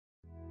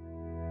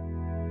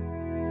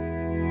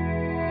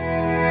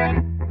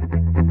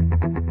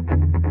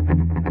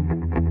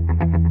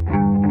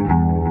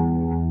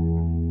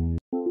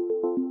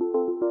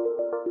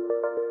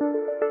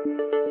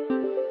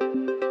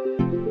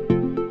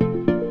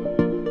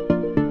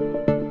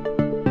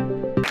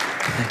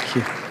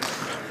Thank you.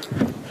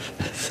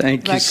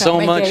 Thank you so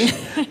much.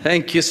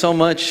 Thank you so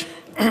much.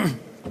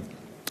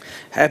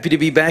 Happy to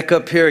be back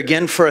up here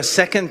again for a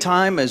second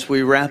time as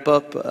we wrap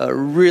up a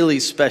really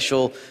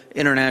special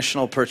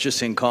International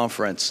Purchasing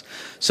Conference.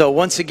 So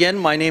once again,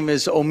 my name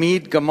is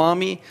Omid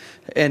G,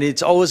 and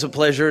it's always a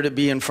pleasure to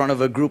be in front of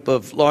a group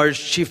of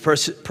large chief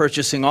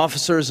purchasing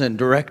officers and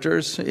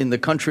directors in the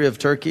country of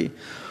Turkey.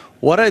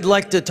 What I'd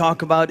like to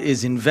talk about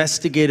is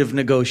investigative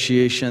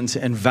negotiations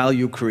and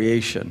value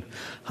creation.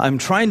 I'm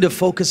trying to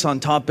focus on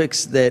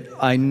topics that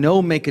I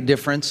know make a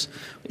difference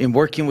in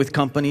working with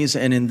companies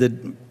and in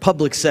the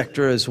public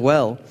sector as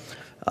well.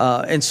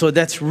 And so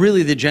that's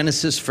really the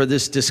genesis for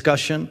this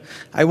discussion.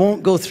 I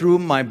won't go through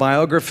my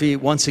biography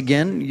once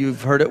again.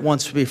 You've heard it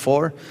once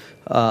before.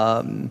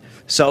 But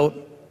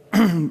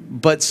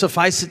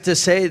suffice it to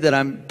say that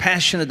I'm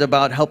passionate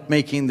about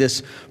making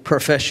this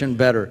profession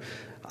better.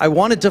 I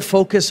wanted to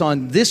focus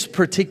on this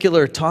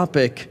particular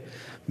topic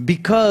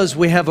because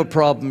we have a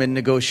problem in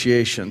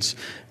negotiations.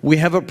 We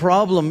have a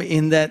problem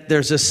in that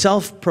there's a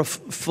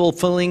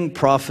self-fulfilling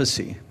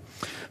prophecy.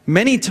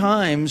 Many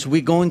times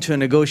we go into a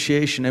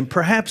negotiation, and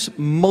perhaps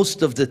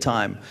most of the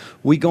time,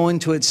 we go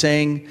into it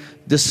saying,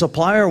 the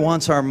supplier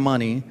wants our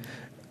money,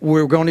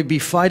 we're going to be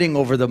fighting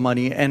over the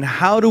money, and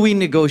how do we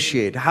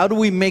negotiate? How do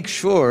we make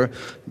sure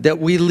that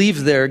we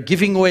leave there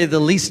giving away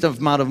the least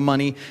amount of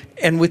money,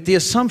 and with the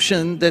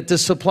assumption that the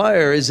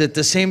supplier is at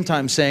the same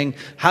time saying,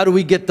 how do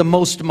we get the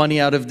most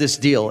money out of this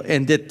deal,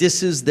 and that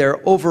this is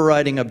their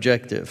overriding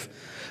objective.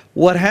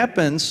 What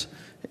happens,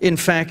 in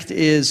fact,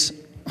 is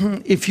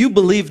if you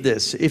believe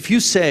this, if you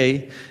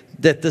say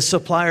that the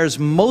supplier's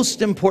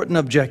most important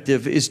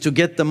objective is to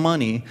get the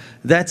money,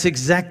 that's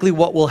exactly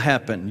what will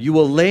happen. You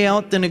will lay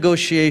out the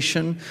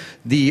negotiation,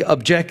 the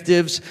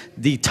objectives,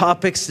 the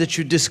topics that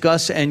you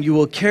discuss, and you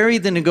will carry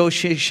the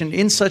negotiation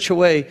in such a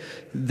way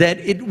that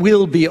it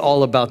will be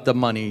all about the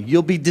money.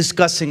 You'll be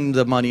discussing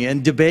the money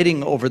and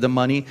debating over the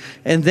money,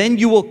 and then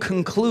you will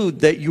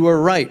conclude that you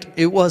are right,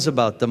 it was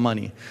about the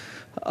money.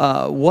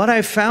 What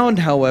I found,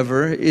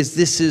 however, is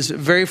this is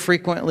very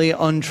frequently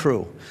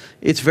untrue.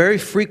 It's very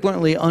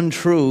frequently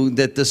untrue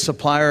that the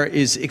supplier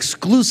is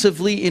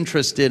exclusively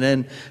interested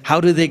in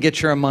how do they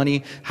get your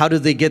money, how do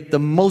they get the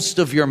most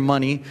of your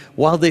money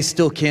while they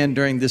still can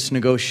during this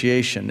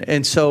negotiation.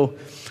 And so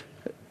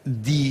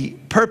the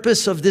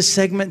purpose of this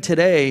segment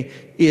today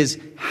is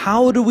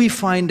how do we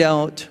find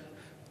out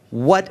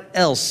what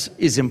else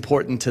is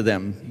important to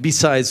them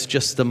besides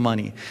just the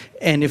money?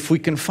 And if we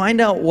can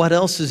find out what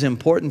else is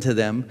important to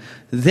them,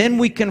 then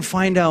we can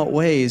find out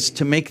ways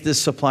to make the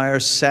supplier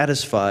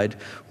satisfied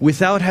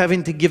without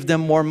having to give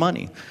them more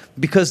money.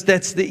 Because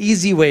that's the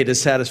easy way to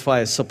satisfy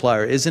a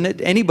supplier, isn't it?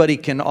 Anybody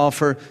can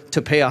offer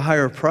to pay a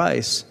higher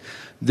price.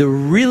 The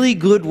really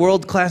good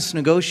world-class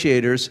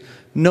negotiators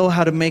know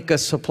how to make a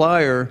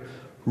supplier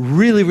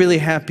really, really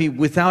happy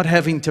without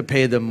having to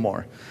pay them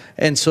more.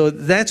 And so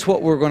that's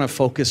what we're going to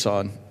focus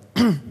on.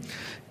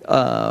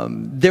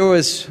 There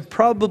was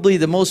probably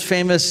the most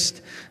famous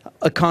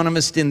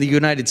economist in the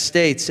United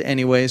States,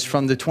 anyways,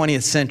 from the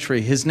 20th century.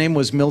 His name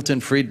was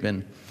Milton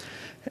Friedman.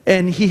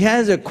 And he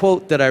has a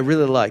quote that I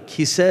really like.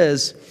 He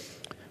says,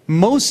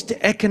 "Most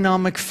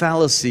economic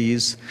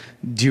fallacies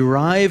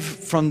derive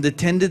from the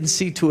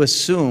tendency to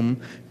assume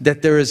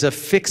that there is a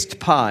fixed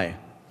pie,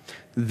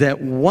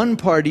 that one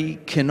party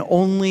can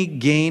only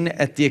gain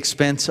at the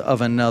expense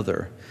of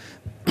another."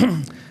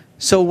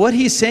 So what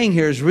he's saying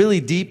here is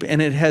really deep,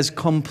 and it has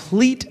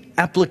complete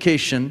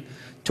application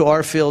to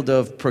our field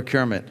of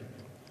procurement.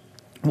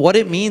 What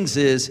it means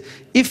is,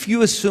 if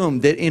you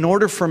assume that in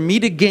order for me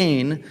to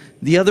gain,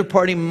 the other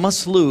party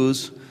must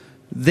lose,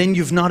 then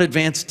you've not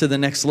advanced to the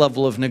next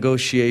level of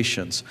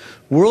negotiations.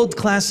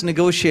 World-class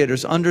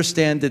negotiators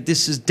understand that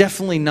this is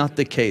definitely not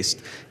the case.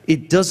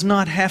 It does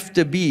not have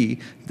to be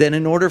that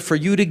in order for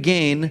you to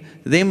gain,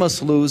 they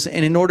must lose,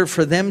 and in order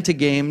for them to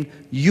gain,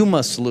 you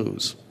must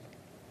lose.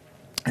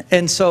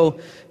 And so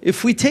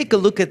if we take a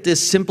look at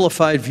this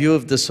simplified view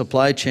of the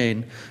supply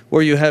chain,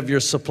 where you have your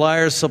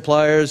supplier's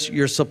suppliers,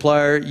 your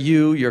supplier,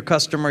 you, your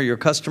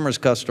customer's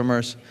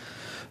customers,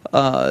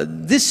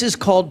 this is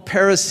called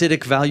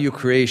parasitic value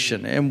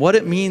creation. And what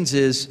it means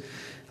is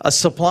a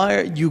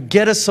supplier, you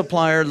get a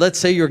supplier, let's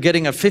say you're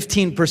getting a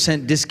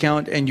 15%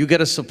 discount and you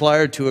get a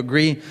supplier to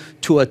agree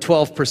to a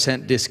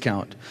 12%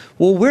 discount.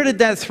 Well, where did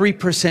that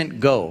 3%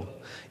 go?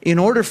 In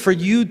order for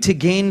you to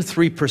gain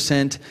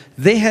 3%,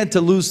 they had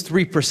to lose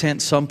 3%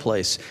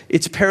 someplace.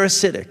 It's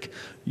parasitic.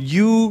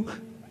 You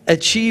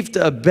achieved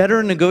a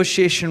better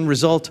negotiation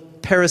result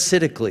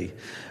parasitically.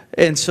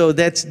 And so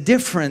that's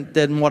different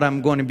than what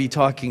I'm going to be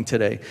talking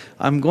today.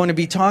 I'm going to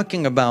be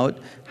talking about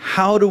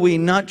how do we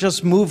not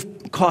just move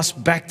costs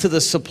back to the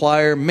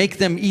supplier, make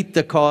them eat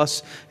the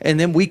costs, and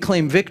then we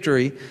claim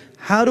victory.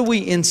 How do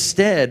we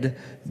instead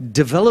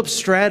develop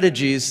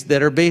strategies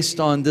that are based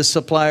on the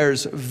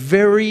supplier's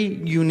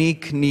very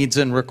unique needs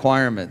and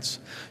requirements?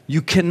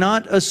 You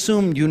cannot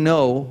assume you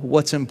know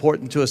what's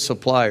important to a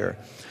supplier.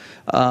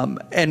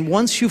 And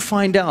once you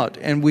find out,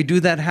 and we do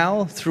that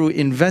how? Through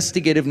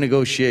investigative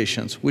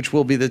negotiations, which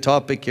will be the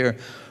topic here.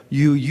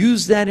 You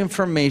use that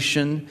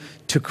information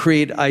to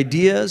create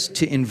ideas,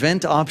 to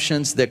invent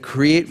options that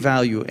create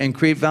value, and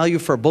create value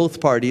for both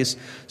parties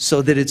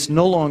so that it's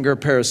no longer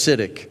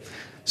parasitic.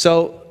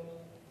 So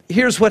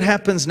here's what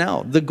happens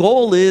now. The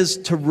goal is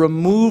to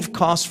remove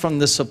costs from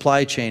the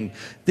supply chain.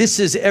 This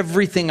is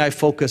everything I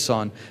focus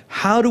on.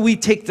 How do we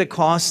take the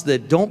costs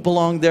that don't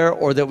belong there,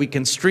 or that we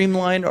can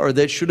streamline, or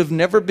that should have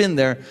never been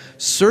there,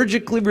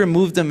 surgically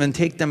remove them and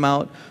take them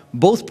out?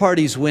 Both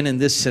parties win in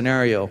this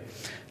scenario.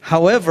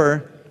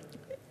 However,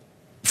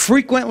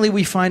 frequently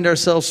we find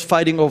ourselves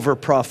fighting over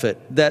profit.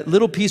 That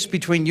little piece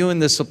between you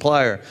and the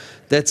supplier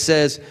that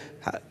says,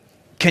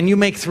 can you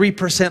make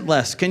 3%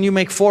 less? Can you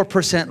make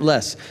 4%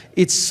 less?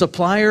 It's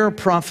supplier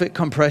profit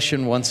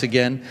compression once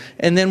again.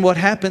 And then what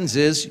happens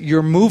is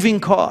you're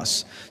moving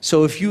costs.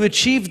 So if you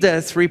achieve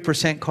that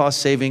 3% cost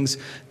savings,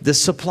 the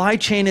supply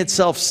chain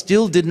itself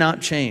still did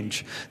not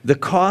change. The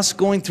cost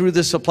going through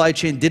the supply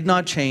chain did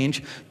not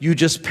change. You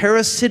just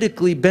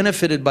parasitically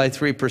benefited by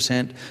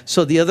 3%.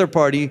 So the other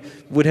party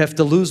would have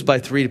to lose by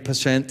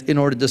 3% in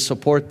order to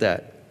support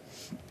that.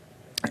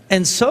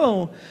 And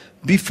so,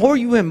 before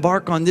you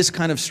embark on this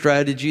kind of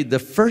strategy, the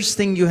first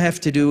thing you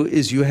have to do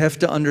is you have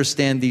to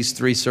understand these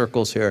three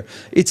circles here.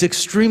 It's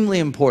extremely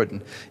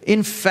important.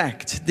 In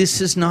fact,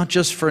 this is not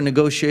just for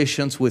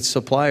negotiations with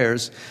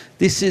suppliers.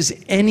 This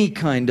is any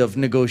kind of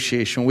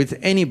negotiation with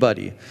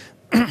anybody.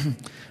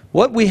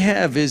 What we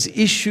have is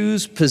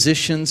issues,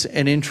 positions,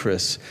 and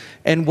interests.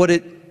 And what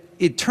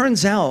it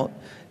turns out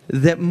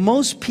that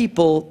most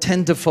people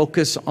tend to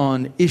focus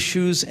on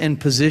issues and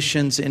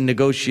positions in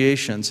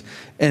negotiations,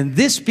 and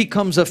this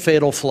becomes a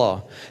fatal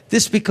flaw.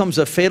 This becomes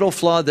a fatal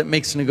flaw that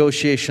makes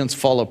negotiations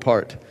fall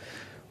apart.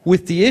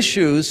 With the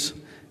issues,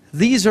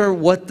 these are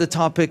what the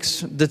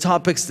topics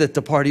that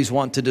the parties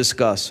want to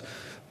discuss.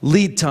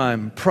 Lead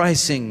time,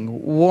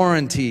 pricing,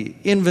 warranty,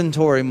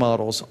 inventory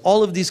models,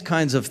 all of these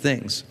kinds of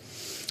things.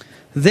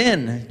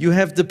 Then you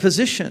have the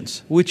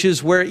positions, which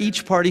is where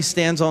each party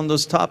stands on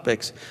those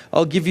topics.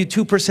 I'll give you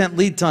 2%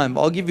 lead time.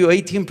 I'll give you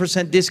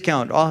 18%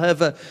 discount. I'll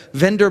have a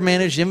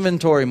vendor-managed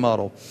inventory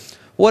model,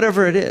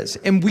 whatever it is.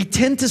 And we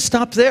tend to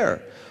stop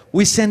there.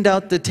 We send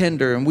out the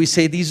tender and we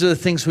say, these are the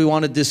things we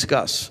want to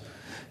discuss.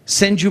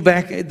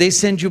 They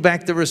send you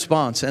back the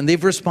response, and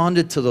they've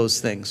responded to those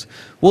things.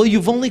 Well,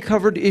 you've only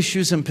covered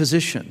issues and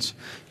positions.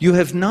 You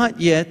have not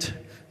yet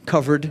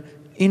covered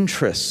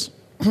interests.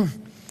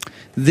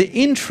 The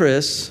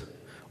interests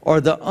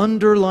are the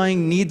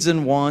underlying needs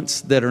and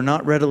wants that are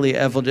not readily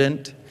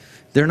evident.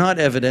 They're not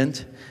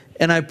evident.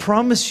 And I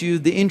promise you,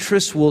 the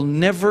interests will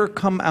never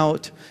come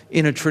out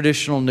in a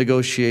traditional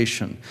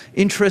negotiation.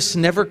 Interests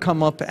never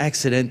come up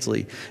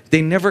accidentally.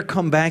 They never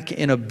come back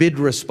in a bid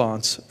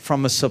response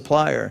from a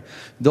supplier.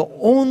 The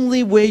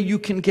only way you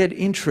can get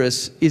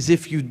interests is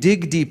if you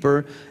dig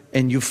deeper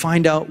and you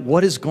find out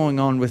what is going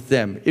on with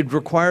them. It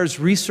requires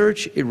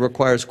research. It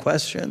requires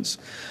questions.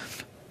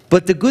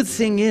 But the good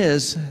thing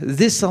is,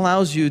 this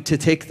allows you to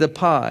take the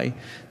pie,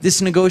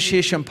 this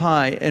negotiation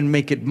pie, and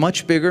make it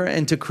much bigger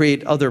and to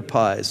create other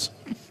pies.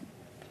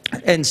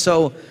 And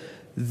so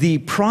the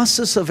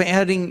process of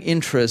adding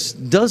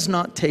interest does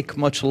not take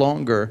much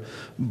longer,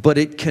 but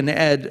it can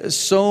add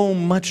so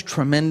much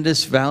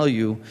tremendous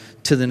value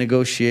to the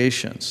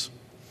negotiations.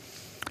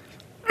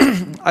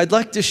 I'd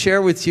like to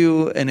share with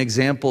you an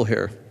example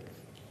here.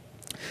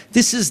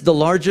 This is the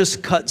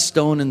largest cut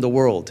stone in the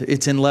world.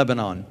 It's in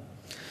Lebanon.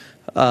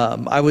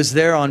 I was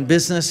there on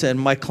business, and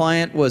my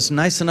client was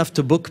nice enough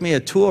to book me a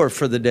tour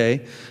for the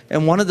day.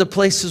 And one of the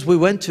places we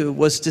went to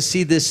was to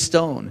see this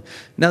stone.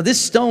 Now, this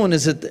stone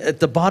is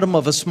at the bottom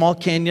of a small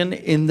canyon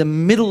in the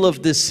middle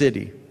of this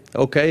city,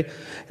 okay?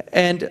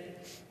 And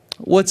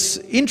what's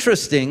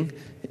interesting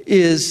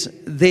is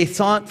they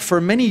thought for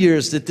many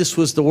years that this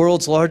was the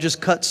world's largest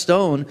cut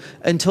stone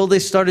until they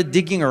started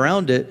digging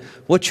around it.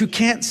 What you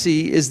can't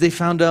see is they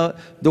found out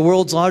the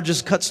world's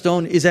largest cut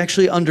stone is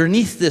actually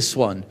underneath this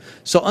one.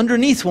 So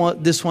underneath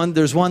this one,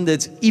 there's one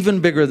that's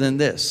even bigger than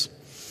this.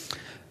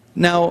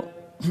 Now,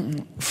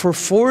 for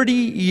 40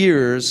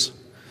 years,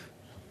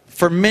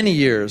 for many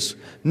years,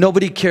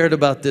 nobody cared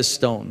about this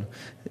stone.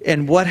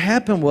 And what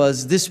happened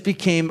was this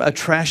became a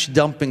trash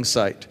dumping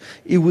site.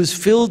 It was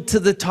filled to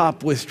the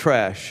top with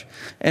trash.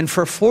 And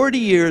for 40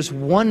 years,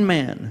 one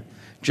man,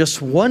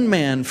 just one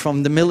man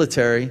from the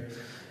military,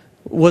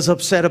 was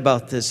upset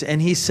about this.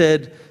 And he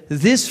said,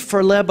 this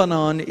for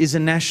Lebanon is a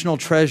national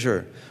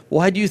treasure.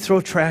 Why do you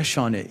throw trash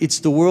on it? It's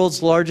the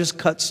world's largest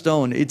cut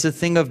stone. It's a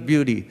thing of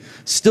beauty.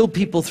 Still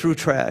people threw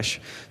trash.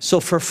 So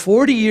for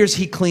 40 years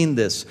he cleaned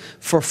this.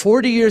 For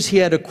 40 years he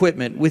had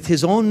equipment with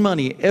his own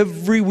money.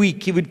 Every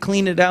week he would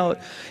clean it out.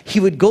 He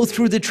would go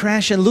through the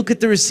trash and look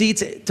at the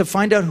receipts to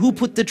find out who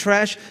put the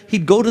trash.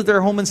 He'd go to their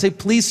home and say,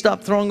 please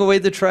stop throwing away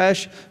the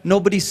trash.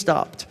 Nobody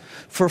stopped.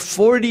 For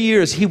 40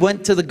 years, he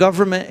went to the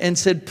government and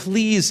said,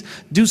 please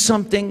do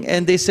something.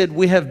 And they said,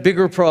 we have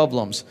bigger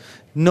problems.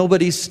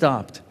 Nobody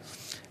stopped.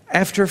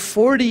 After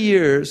 40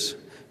 years,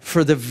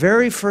 for the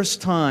very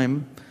first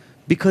time,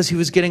 because he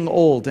was getting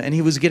old and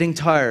he was getting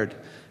tired,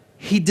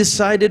 he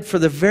decided for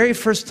the very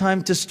first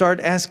time to start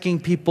asking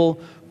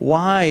people,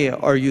 why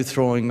are you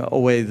throwing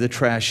away the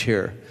trash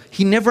here?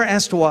 He never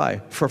asked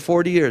why for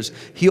 40 years.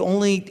 He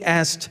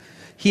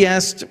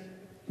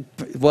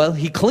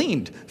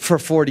cleaned for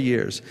 40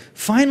 years.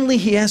 Finally,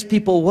 he asked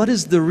people, what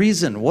is the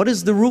reason? What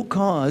is the root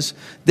cause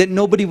that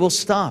nobody will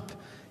stop?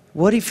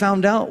 What he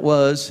found out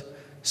was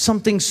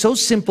something so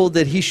simple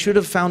that he should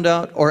have found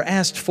out or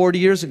asked 40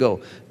 years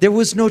ago. There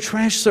was no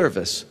trash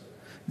service.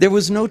 There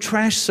was no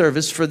trash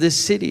service for this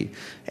city.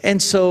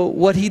 And so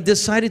what he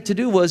decided to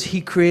do was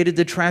he created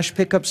the trash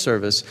pickup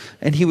service.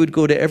 And he would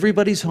go to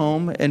everybody's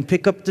home and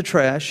pick up the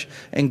trash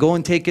and go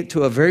and take it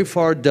to a very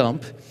far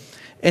dump.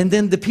 And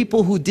then the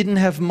people who didn't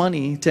have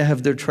money to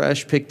have their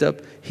trash picked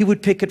up, he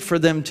would pick it for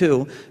them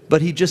too.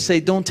 But he'd just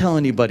say, don't tell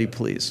anybody,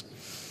 please.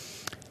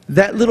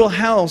 That little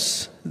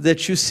house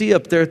that you see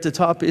up there at the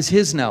top is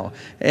his now.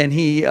 And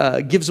he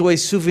gives away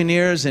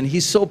souvenirs, and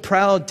he's so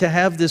proud to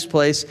have this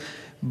place.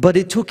 But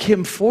it took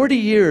him 40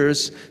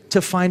 years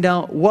to find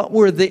out what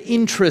were the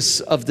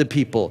interests of the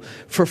people.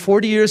 For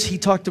 40 years, he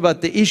talked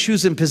about the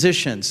issues and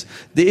positions.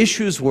 The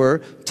issues were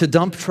to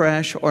dump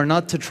trash or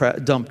not to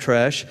dump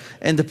trash.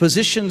 And the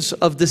positions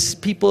of the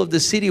people of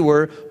the city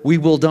were, we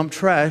will dump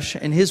trash.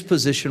 And his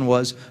position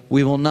was,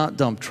 we will not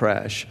dump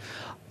trash.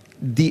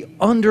 The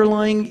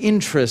underlying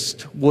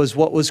interest was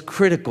what was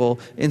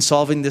critical in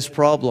solving this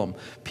problem.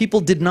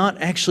 People did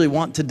not actually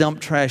want to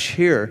dump trash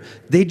here.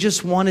 They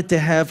just wanted to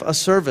have a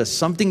service,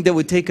 something that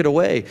would take it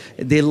away.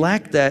 They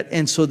lacked that,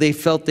 and so they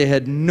felt they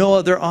had no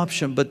other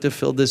option but to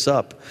fill this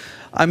up.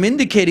 I'm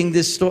indicating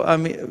this story,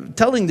 I'm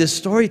telling this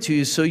story to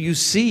you so you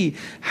see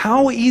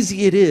how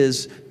easy it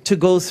is to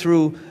go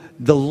through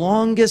the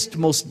longest,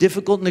 most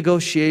difficult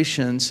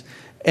negotiations,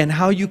 and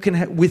how you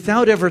can,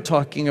 without ever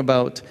talking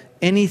about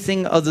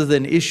anything other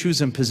than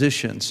issues and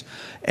positions.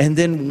 And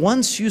then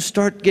once you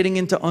start getting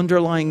into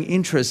underlying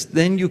interest,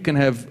 then you can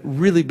have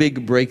really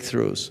big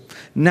breakthroughs.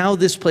 Now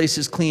this place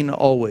is clean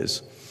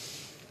always.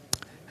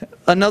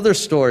 Another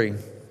story.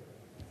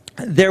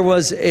 There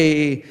was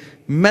a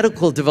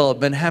medical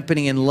development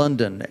happening in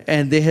London,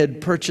 and they had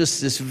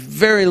purchased this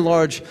very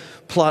large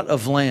plot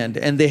of land,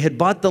 and they had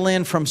bought the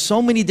land from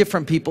so many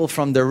different people.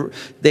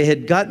 They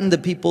had gotten the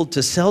people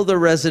to sell their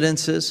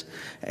residences,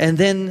 and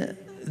then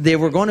they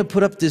were going to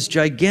put up this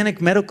gigantic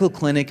medical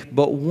clinic,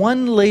 but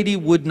one lady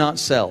would not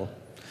sell.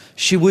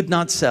 She would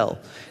not sell.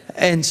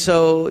 And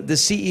so the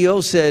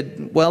CEO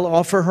said, well,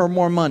 offer her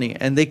more money.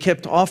 And they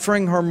kept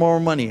offering her more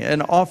money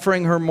and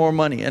offering her more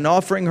money and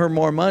offering her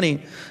more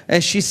money,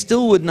 and she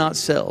still would not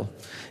sell.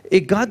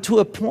 It got to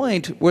a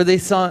point where they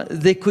thought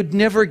they could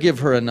never give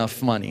her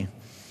enough money.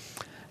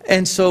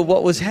 And so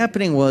what was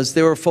happening was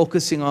they were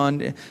focusing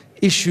on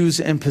issues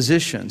and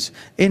positions.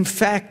 In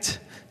fact,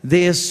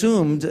 they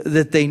assumed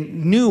that they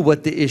knew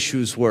what the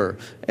issues were,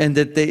 and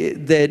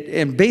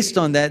and based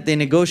on that they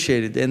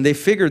negotiated, and they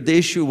figured the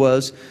issue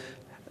was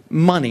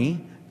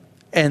money,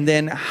 and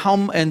then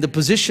and the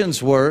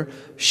positions were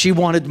she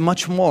wanted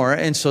much more,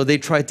 and so they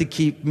tried to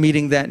keep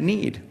meeting that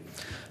need.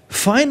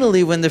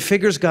 Finally, when the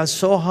figures got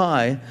so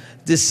high,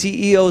 the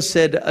CEO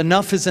said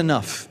enough is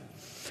enough,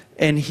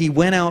 and he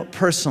went out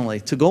personally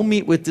to go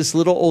meet with this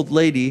little old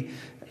lady,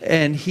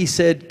 and he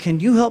said, can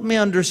you help me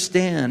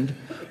understand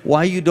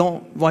why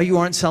you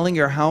aren't selling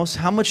your house?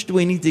 How much do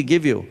we need to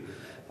give you?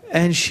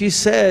 And she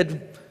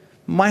said,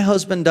 my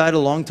husband died a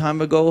long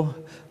time ago.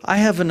 I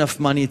have enough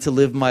money to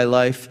live my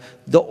life.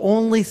 The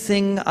only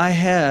thing I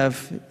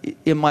have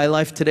in my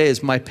life today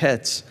is my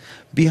pets.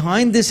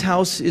 Behind this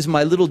house is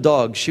my little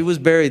dog. She was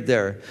buried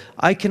there.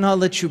 I cannot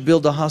let you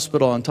build a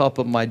hospital on top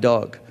of my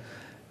dog.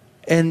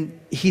 And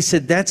he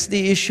said, that's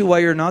the issue why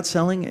you're not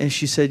selling? And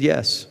she said,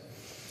 yes.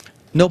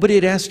 Nobody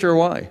had asked her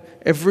why.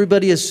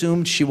 Everybody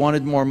assumed she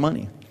wanted more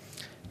money.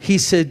 He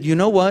said, you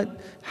know what?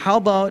 How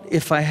about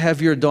if I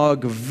have your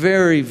dog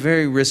very,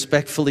 very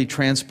respectfully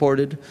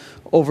transported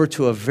over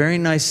to a very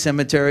nice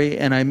cemetery,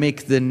 and I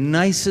make the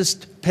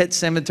nicest pet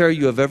cemetery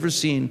you have ever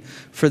seen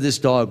for this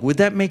dog? Would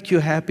that make you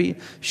happy?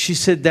 She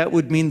said, that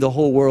would mean the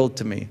whole world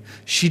to me.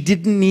 She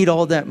didn't need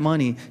all that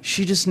money.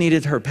 She just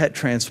needed her pet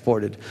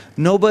transported.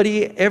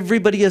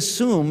 Everybody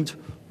assumed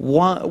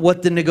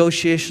what the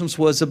negotiations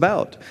was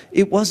about.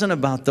 It wasn't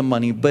about the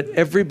money, but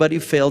everybody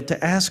failed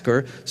to ask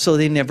her, so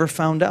they never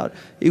found out.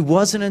 It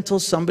wasn't until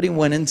somebody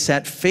went and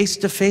sat face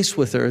to face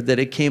with her that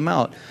it came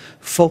out,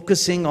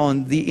 focusing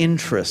on the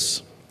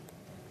interests.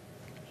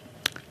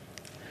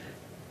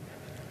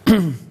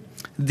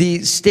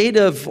 The state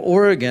of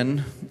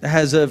Oregon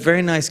has a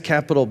very nice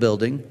Capitol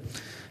building,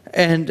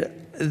 and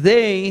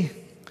they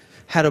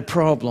had a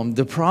problem.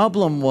 The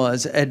problem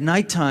was at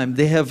nighttime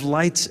they have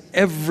lights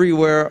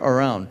everywhere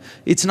around.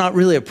 It's not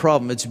really a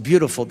problem, it's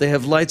beautiful. They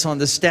have lights on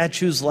the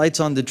statues, lights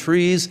on the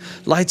trees,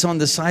 lights on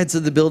the sides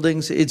of the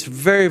buildings. It's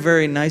very,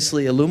 very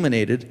nicely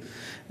illuminated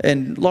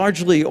and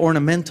largely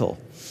ornamental.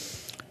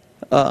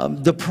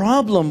 The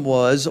problem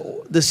was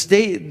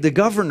the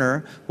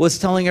governor was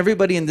telling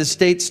everybody in the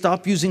state,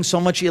 stop using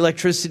so much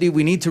electricity,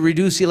 we need to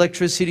reduce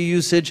electricity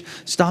usage,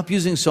 stop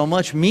using so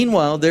much.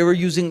 Meanwhile, they were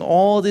using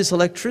all this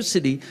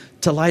electricity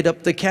to light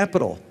up the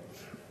Capitol.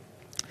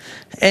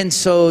 And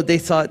so they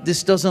thought,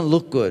 this doesn't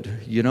look good,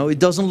 you know, it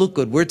doesn't look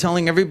good. We're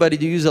telling everybody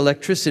to use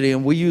electricity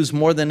and we use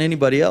more than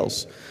anybody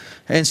else.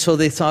 And so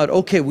they thought,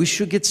 okay, we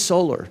should get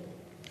solar.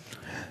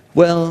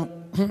 Well,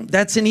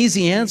 that's an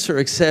easy answer,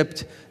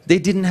 except they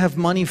didn't have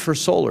money for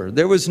solar.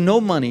 There was no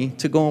money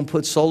to go and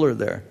put solar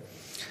there.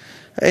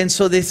 And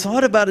so they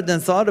thought about it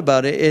and thought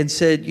about it and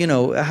said, you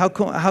know, how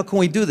can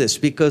we do this?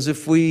 Because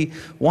if we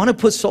want to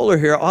put solar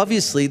here,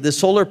 obviously the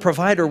solar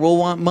provider will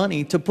want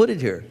money to put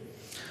it here.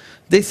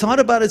 They thought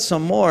about it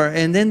some more,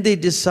 and then they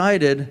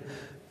decided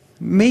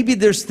maybe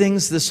there's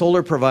things the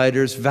solar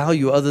providers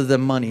value other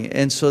than money.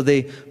 And so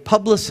they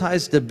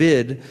publicized a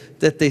bid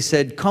that they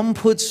said, come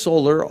put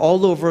solar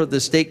all over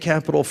the state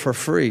capitol for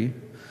free,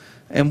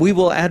 and we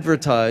will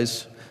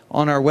advertise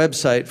on our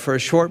website for a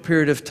short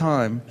period of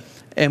time,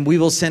 and we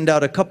will send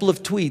out a couple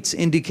of tweets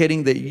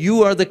indicating that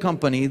you are the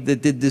company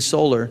that did the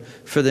solar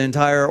for the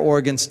entire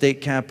Oregon state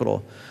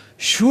capitol.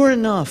 Sure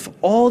enough,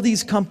 all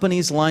these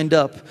companies lined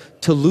up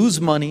to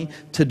lose money,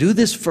 to do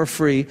this for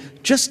free,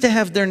 just to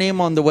have their name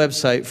on the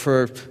website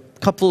for a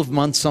couple of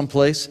months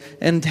someplace,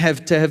 and to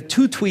have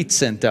 2 tweets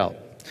sent out.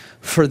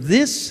 For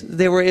this,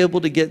 they were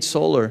able to get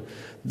solar.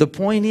 The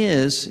point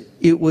is,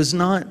 it was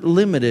not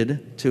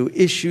limited to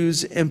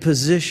issues and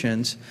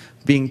positions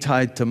being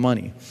tied to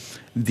money.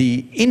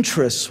 The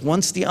interests,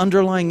 once the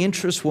underlying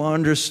interests were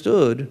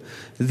understood,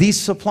 these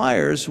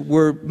suppliers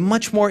were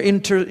much more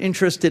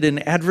interested in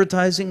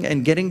advertising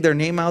and getting their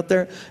name out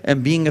there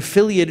and being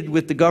affiliated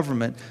with the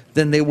government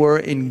than they were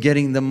in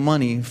getting the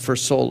money for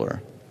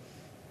solar.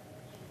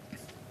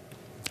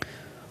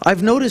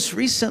 I've noticed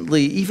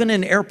recently, even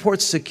in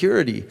airport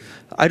security,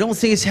 I don't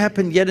think it's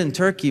happened yet in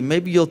Turkey,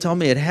 maybe you'll tell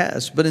me it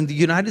has, but in the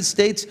United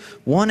States,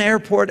 one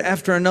airport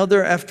after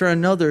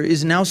another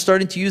is now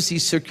starting to use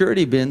these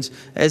security bins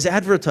as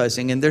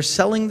advertising, and they're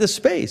selling the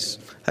space.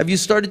 Have you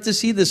started to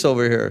see this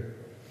over here?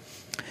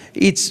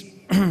 It's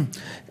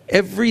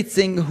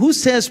everything. Who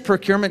says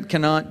procurement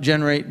cannot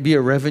be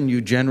a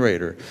revenue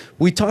generator?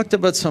 We talked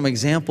about some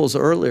examples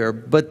earlier,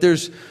 but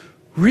there's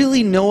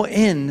really no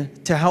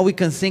end to how we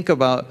can think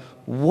about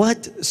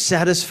what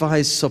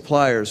satisfies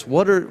suppliers.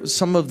 What are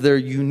some of their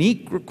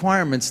unique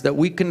requirements that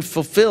we can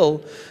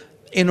fulfill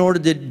in order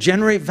to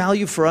generate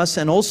value for us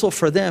and also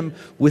for them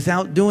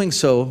without doing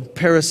so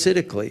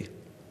parasitically?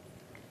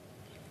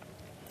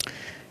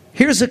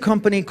 Here's a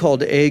company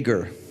called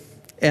Ager.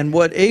 And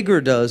what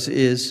Ager does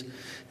is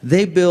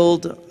they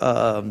build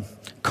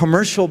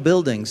commercial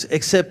buildings,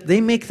 except they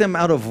make them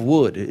out of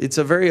wood. It's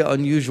a very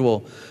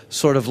unusual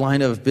sort of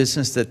line of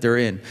business that they're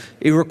in.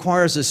 It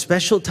requires a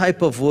special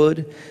type of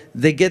wood.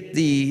 They get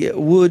the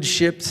wood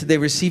shipped. They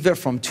receive it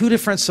from 2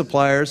 different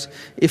suppliers.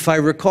 If I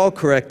recall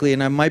correctly,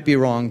 and I might be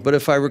wrong, but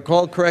if I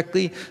recall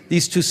correctly,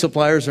 these 2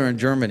 suppliers are in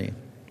Germany.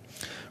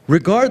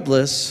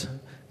 Regardless,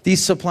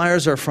 these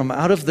suppliers are from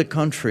out of the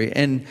country,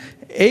 and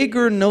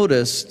Ager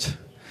noticed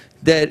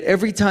that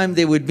every time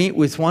they would meet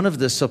with one of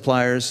the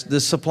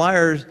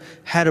supplier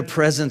had a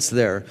presence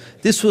there.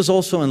 This was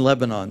also in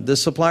Lebanon. The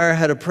supplier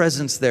had a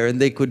presence there, and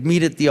they could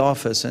meet at the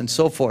office and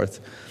so forth.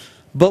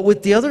 But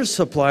with the other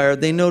supplier,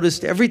 they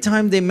noticed every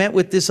time they met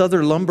with this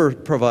other lumber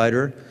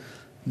provider,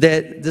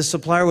 that the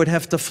supplier would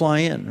have to fly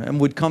in and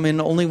would come in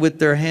only with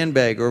their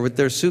handbag or with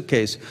their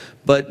suitcase,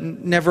 but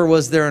never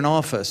was there an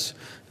office.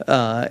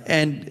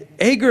 And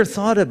Ager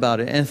thought about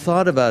it and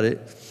thought about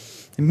it.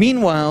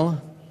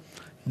 Meanwhile,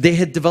 they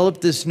had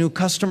developed this new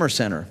customer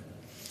center.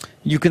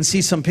 You can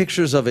see some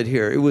pictures of it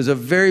here. It was a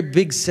very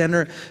big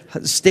center,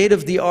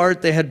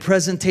 state-of-the-art. They had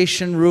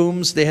presentation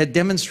rooms, they had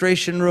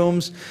demonstration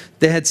rooms,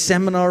 they had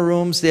seminar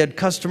rooms, they had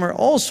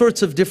all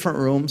sorts of different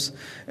rooms,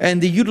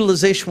 and the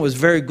utilization was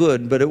very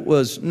good, but it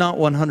was not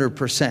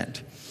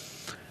 100%.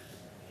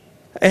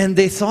 And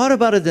they thought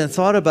about it and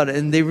thought about it,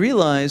 and they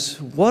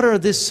realized, what are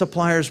this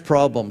supplier's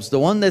problems? The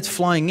one that's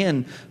flying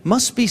in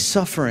must be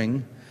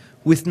suffering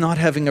with not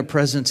having a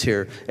presence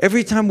here.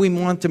 Every time we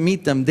want to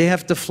meet them, they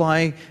have to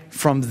fly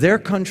from their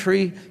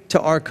country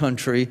to our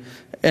country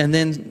and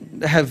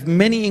then have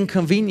many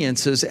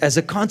inconveniences as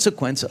a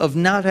consequence of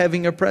not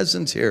having a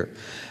presence here.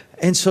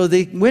 And so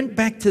they went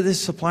back to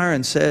this supplier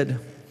and said,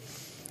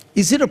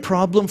 is it a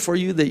problem for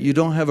you that you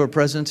don't have a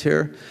presence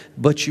here,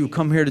 but you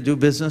come here to do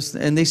business?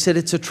 And they said,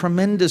 it's a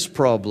tremendous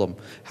problem.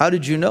 How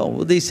did you know?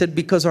 Well, they said,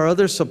 because our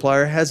other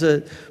supplier has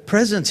a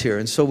presence here,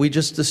 and so we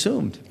just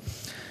assumed.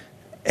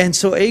 And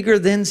so Ager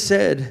then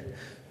said,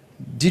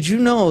 did you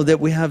know that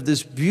we have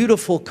this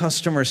beautiful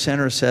customer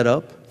center set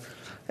up?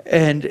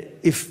 And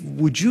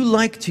would you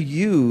like to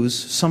use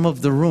some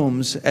of the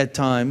rooms at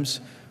times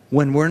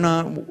when we're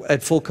not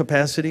at full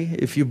capacity?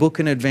 If you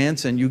book in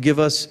advance and you give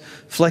us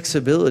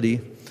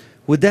flexibility,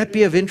 would that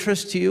be of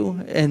interest to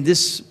you? And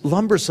this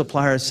lumber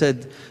supplier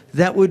said,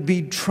 that would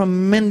be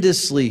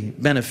tremendously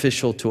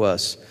beneficial to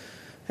us.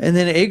 And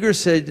then Ager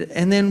said,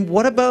 and then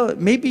what about,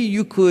 maybe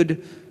you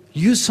could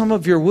use some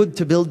of your wood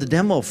to build a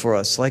demo for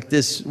us, like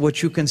this,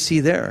 what you can see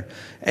there.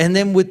 And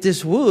then with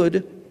this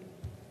wood,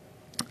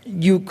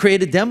 you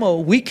create a demo,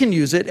 we can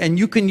use it, and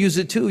you can use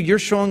it too. You're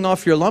showing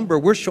off your lumber,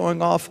 we're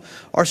showing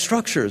off our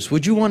structures.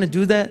 Would you want to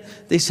do that?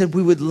 They said,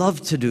 we would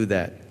love to do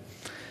that.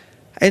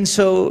 And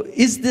so,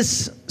 is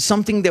this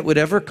something that would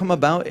ever come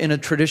about in a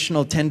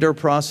traditional tender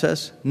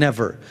process?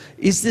 Never.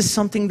 Is this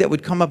something that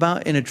would come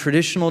about in a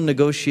traditional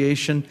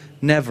negotiation?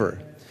 Never.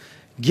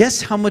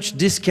 Guess how much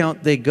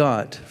discount they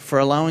got for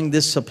allowing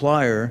this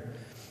supplier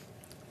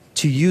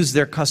to use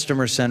their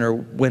customer center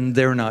when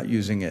they're not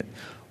using it?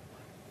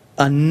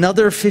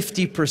 Another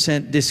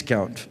 50%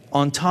 discount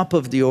on top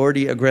of the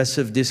already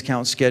aggressive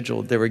discount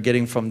schedule they were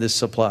getting from this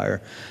supplier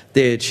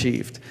they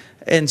achieved.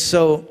 And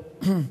so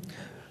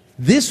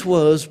this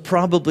was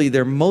probably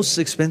their most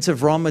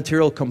expensive raw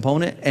material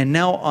component, and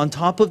now on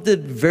top of the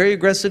very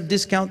aggressive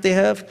discount they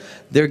have,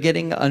 they're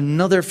getting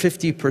another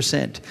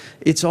 50%.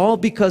 It's all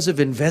because of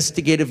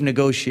investigative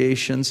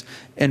negotiations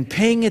and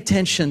paying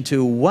attention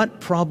to what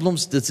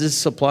problems does this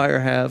supplier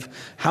have,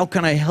 how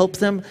can I help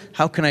them,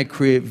 how can I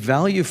create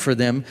value for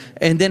them,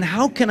 and then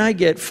how can I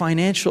get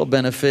financial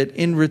benefit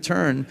in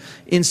return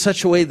in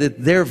such a way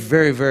that they're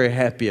very, very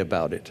happy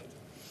about it.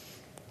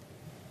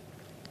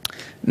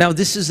 Now,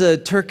 this is a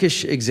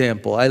Turkish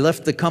example. I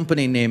left the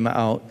company name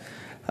out,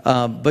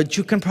 but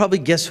you can probably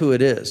guess who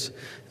it is.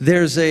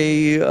 There's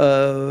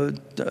a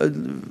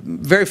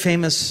very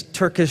famous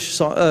Turkish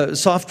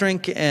soft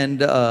drink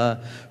and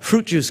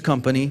fruit juice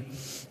company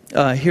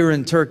here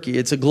in Turkey.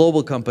 It's a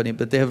global company,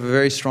 but they have a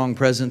very strong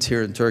presence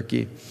here in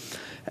Turkey.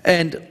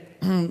 And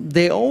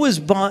they always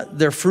bought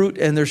their fruit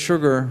and their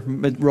sugar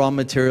raw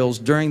materials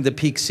during the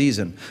peak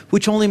season,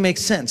 which only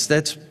makes sense.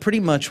 That's pretty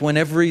much when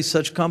every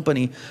such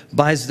company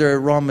buys their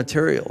raw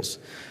materials.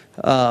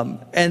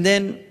 And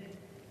then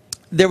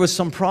there was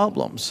some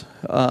problems.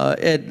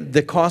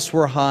 The costs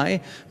were high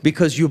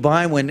because you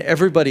buy when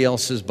everybody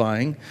else is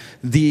buying,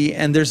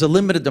 and there's a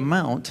limited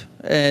amount,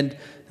 and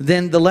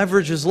then the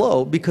leverage is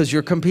low because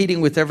you're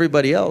competing with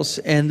everybody else.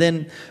 And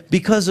then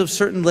because of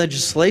certain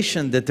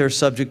legislation that they're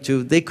subject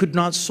to, they could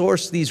not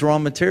source these raw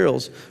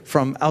materials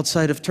from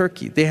outside of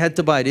Turkey. They had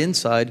to buy it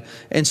inside,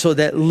 and so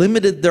that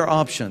limited their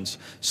options.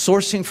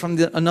 Sourcing from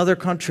another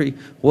country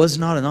was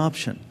not an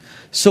option.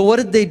 So what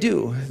did they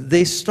do?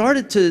 They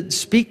started to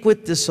speak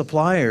with the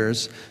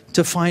suppliers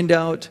to find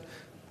out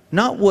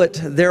not what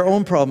their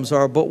own problems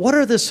are, but what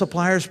are the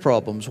suppliers'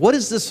 problems? What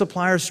is the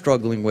supplier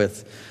struggling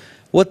with?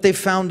 What they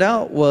found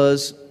out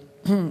was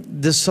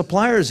the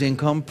supplier's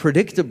income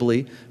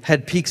predictably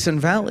had peaks and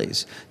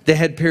valleys. They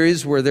had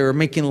periods where they were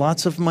making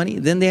lots of money,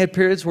 then they had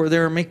periods where they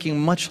were making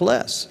much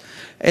less.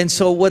 And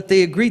so what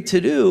they agreed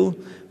to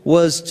do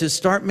was to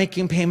start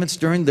making payments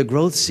during the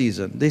growth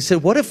season. They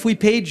said, what if we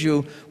paid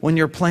you when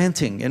you're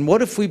planting? And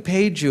what if we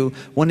paid you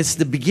when it's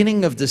the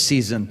beginning of the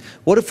season?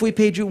 What if we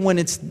paid you when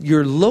it's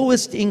your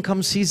lowest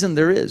income season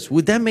there is?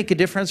 Would that make a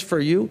difference for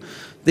you?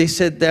 They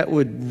said that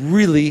would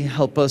really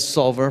help us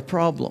solve our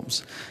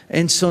problems.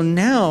 And so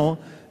now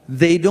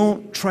they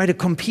don't try to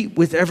compete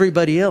with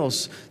everybody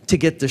else to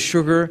get the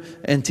sugar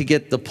and to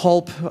get the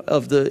pulp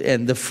of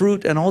and the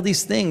fruit and all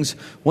these things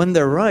when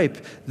they're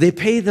ripe. They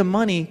pay the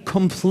money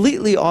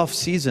completely off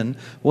season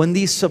when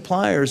these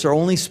suppliers are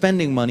only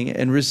spending money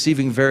and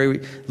receiving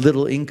very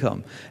little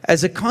income.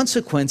 As a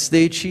consequence,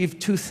 they achieve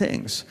two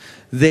things.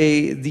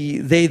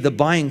 The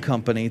buying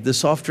company, the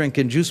soft drink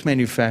and juice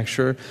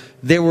manufacturer,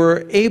 they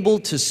were able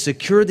to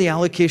secure the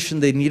allocation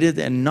they needed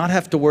and not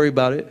have to worry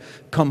about it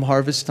come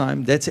harvest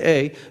time. That's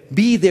A.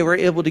 B, they were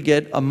able to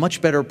get a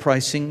much better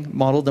pricing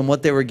model than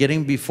what they were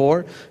getting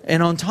before.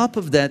 And on top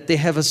of that, they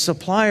have a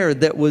supplier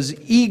that was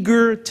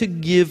eager to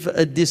give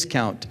a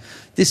discount.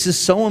 This is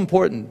so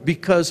important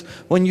because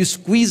when you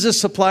squeeze a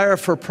supplier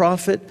for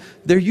profit,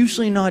 they're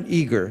usually not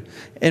eager.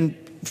 And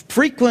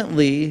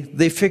frequently,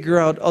 they figure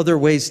out other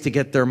ways to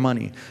get their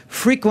money.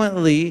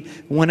 Frequently,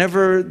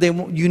 whenever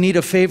you need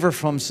a favor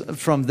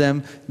from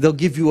them, they'll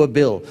give you a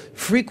bill.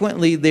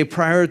 Frequently, they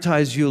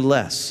prioritize you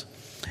less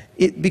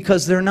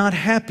because they're not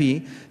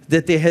happy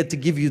that they had to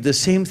give you the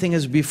same thing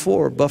as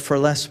before, but for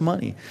less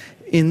money.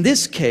 In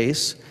this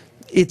case,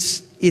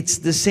 it's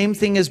the same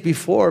thing as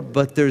before,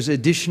 but there's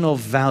additional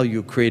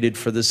value created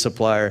for the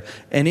supplier.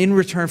 And in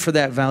return for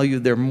that value,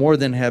 they're more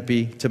than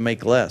happy to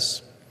make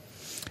less.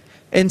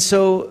 And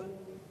so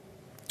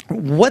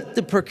what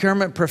the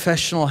procurement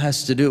professional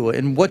has to do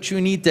and what you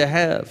need to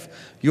have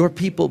your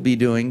people be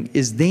doing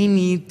is they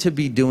need to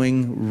be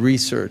doing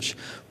research.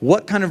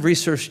 What kind of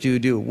research do you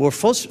do? Well,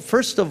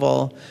 first of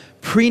all,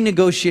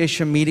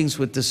 pre-negotiation meetings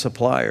with the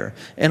supplier.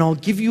 And I'll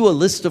give you a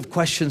list of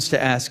questions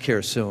to ask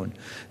here soon.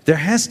 There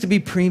has to be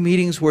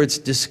pre-meetings where it's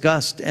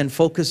discussed and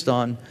focused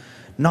on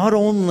not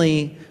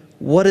only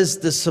what is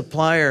the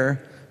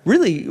supplier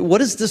really, what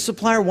does the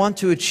supplier want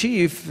to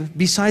achieve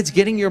besides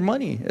getting your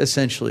money,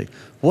 essentially?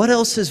 What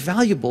else is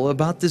valuable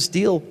about this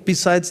deal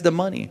besides the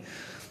money?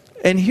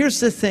 And here's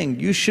the thing,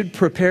 you should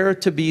prepare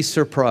to be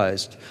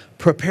surprised.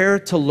 Prepare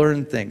to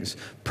learn things.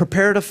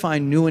 Prepare to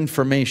find new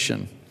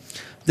information.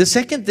 The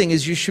second thing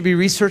is you should be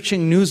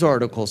researching news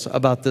articles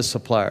about the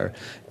supplier.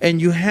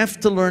 And you have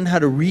to learn how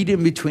to read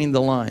in between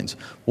the lines.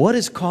 What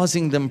is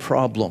causing them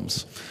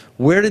problems?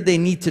 Where did they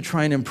need to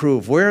try and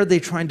improve? Where are they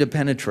trying to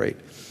penetrate?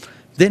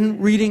 Then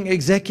reading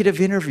executive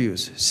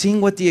interviews,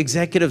 seeing what the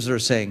executives are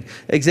saying,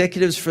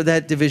 executives for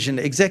that division,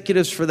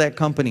 executives for that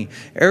company,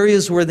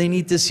 areas where they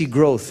need to see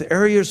growth,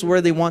 areas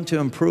where they want to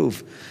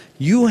improve.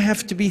 You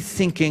have to be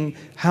thinking,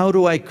 how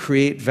do I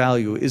create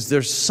value? Is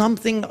there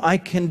something I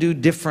can do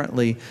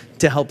differently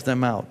to help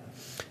them out?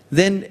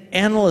 Then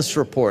analyst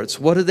reports,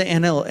 what are the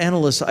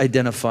analysts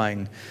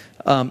identifying?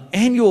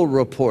 Annual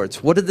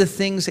reports, what are the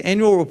things,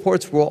 annual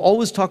reports will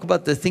always talk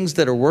about the things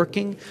that are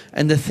working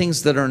and the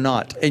things that are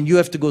not. And you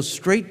have to go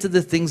straight to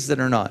the things that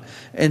are not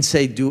and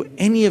say, do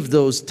any of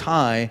those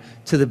tie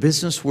to the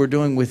business we're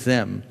doing with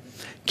them?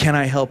 Can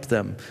I help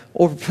them?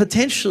 Or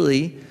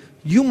potentially,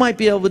 you might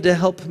be able to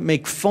help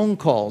make phone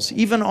calls,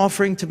 even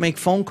offering to make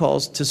phone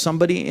calls to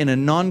somebody in a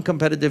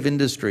non-competitive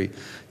industry.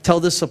 Tell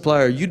the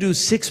supplier, you do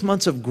 6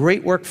 months of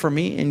great work for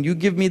me and you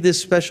give me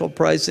this special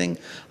pricing,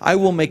 I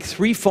will make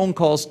 3 phone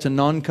calls to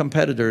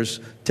non-competitors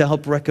to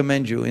help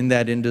recommend you in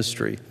that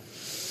industry.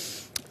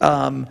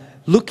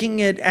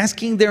 Looking at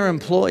asking their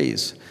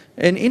employees.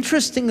 And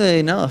interestingly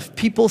enough,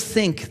 people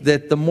think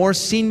that the more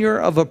senior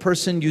of a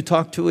person you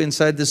talk to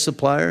inside the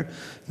supplier,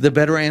 the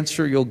better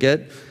answer you'll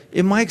get.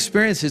 In my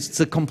experience, it's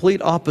the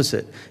complete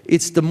opposite.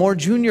 It's the more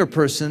junior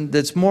person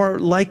that's more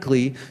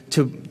likely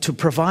to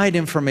provide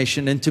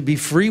information and to be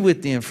free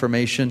with the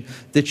information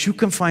that you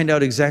can find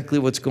out exactly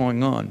what's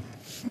going on.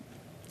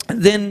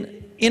 Then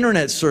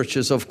internet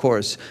searches, of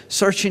course,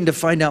 searching to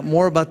find out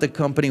more about the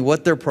company,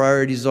 what their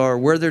priorities are,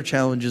 where their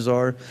challenges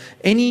are,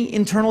 any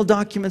internal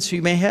documents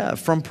you may have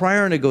from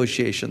prior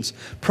negotiations,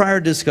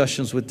 prior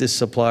discussions with this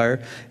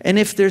supplier, and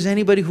if there's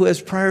anybody who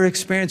has prior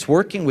experience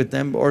working with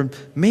them or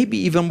maybe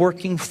even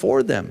working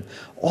for them.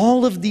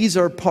 All of these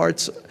are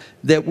parts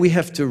that we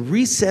have to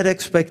reset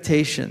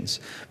expectations,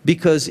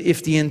 because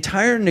if the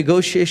entire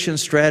negotiation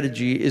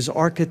strategy is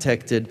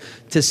architected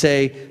to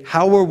say,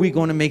 how are we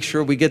going to make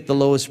sure we get the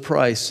lowest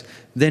price,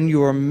 then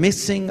you are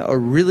missing a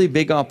really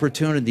big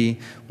opportunity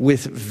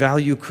with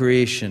value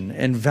creation.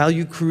 And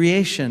value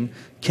creation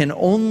can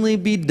only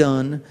be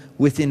done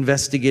with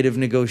investigative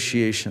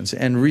negotiations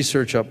and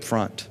research up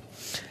front.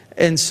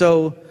 And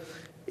so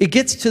it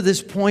gets to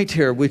this point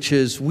here, which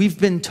is we've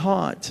been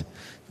taught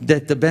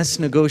that the best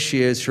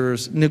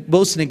negotiators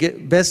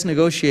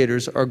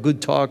are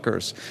good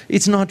talkers.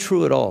 It's not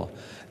true at all.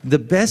 The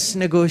best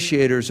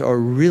negotiators are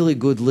really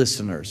good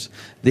listeners.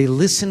 They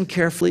listen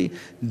carefully,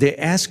 they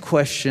ask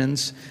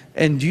questions,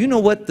 and do you know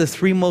what the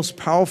 3 most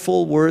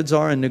powerful words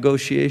are in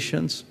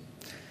negotiations?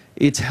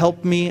 It's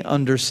help me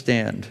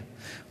understand.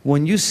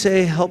 When you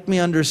say help me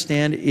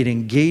understand, it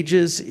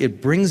engages,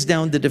 it brings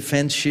down the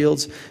defense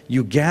shields,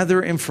 you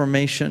gather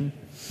information.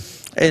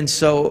 And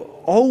so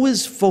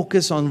always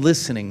focus on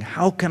listening.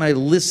 How can I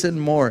listen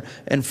more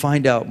and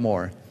find out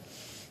more?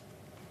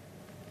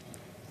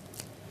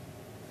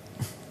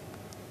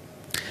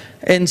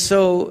 And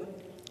so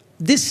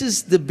this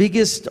is the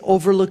biggest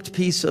overlooked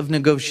piece of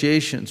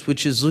negotiations,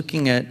 which is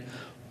looking at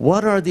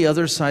what are the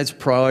other side's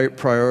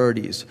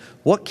priorities?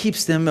 What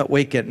keeps them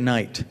awake at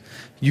night?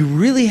 You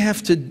really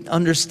have to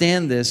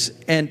understand this,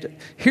 and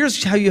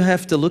here's how you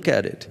have to look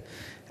at it.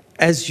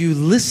 As you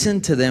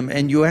listen to them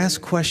and you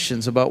ask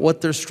questions about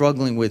what they're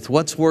struggling with,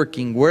 what's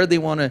working, where they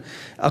want to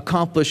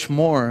accomplish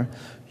more,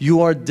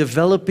 you are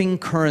developing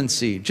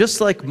currency.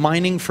 Just like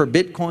mining for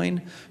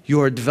Bitcoin,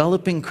 you are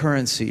developing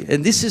currency.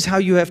 And this is how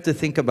you have to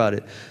think about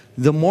it.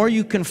 The more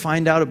you can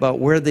find out about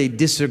where they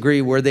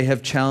disagree, where they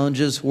have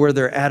challenges, where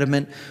they're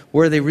adamant,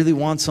 where they really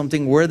want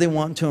something, where they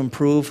want to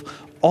improve,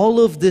 all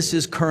of this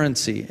is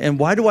currency. And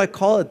why do I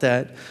call it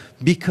that?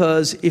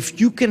 Because if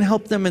you can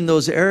help them in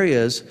those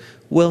areas,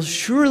 well,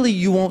 surely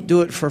you won't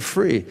do it for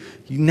free.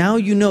 Now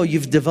you know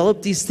you've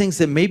developed these things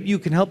that maybe you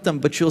can help them,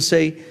 but you'll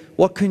say,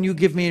 what can you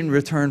give me in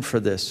return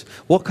for this?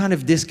 What kind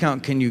of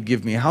discount can you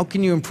give me? How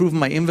can you improve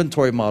my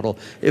inventory model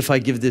if I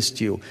give this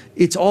to you?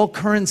 It's all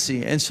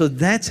currency, and so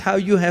that's how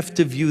you have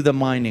to view the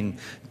mining.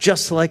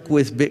 Just like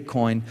with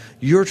Bitcoin,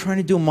 you're trying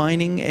to do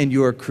mining and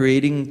you are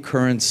creating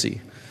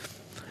currency.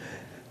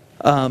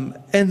 And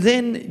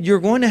then you're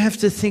going to have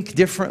to think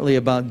differently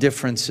about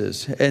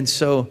differences. And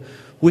so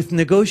with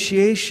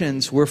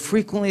negotiations, we're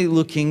frequently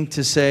looking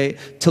to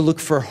look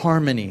for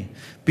harmony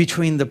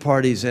between the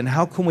parties, and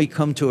how can we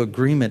come to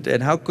agreement,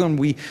 and how can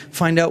we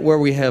find out where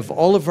we have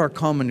all of our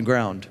common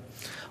ground.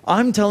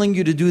 I'm telling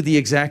you to do the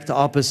exact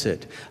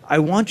opposite. I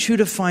want you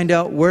to find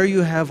out where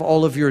you have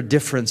all of your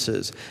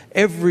differences.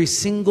 Every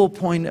single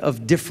point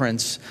of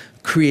difference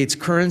creates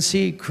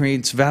currency,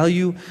 creates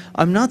value.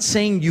 I'm not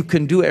saying you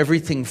can do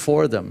everything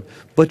for them,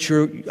 but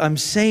I'm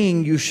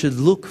saying you should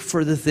look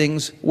for the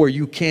things where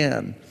you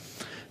can.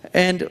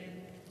 And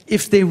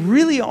if they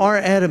really are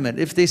adamant,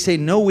 if they say,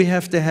 no, we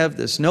have to have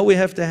this, no, we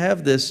have to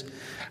have this,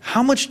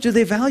 how much do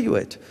they value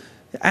it?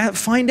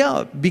 Find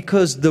out,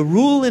 because the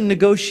rule in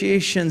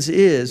negotiations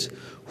is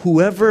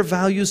whoever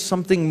values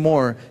something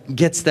more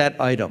gets that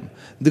item.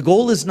 The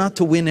goal is not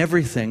to win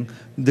everything.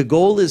 The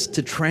goal is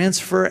to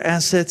transfer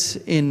assets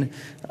in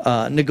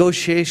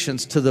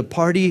negotiations to the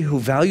party who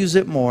values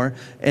it more,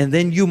 and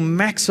then you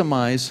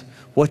maximize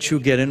what you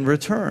get in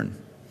return.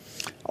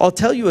 I'll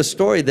tell you a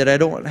story that I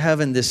don't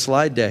have in this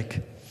slide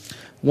deck.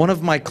 One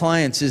of my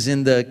clients is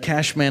in the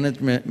cash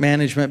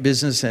management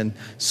business and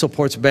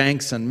supports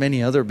banks and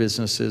many other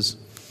businesses.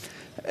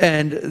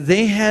 And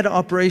they had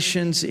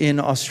operations in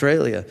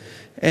Australia.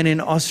 And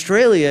in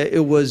Australia,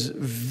 it was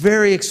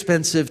very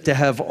expensive to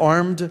have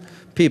armed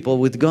people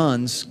with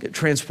guns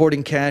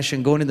transporting cash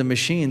and going to the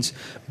machines,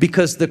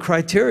 because the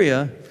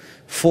criteria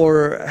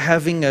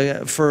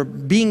for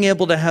being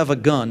able to have a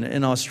gun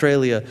in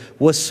Australia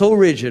was so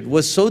rigid,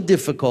 was so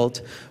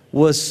difficult,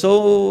 was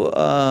so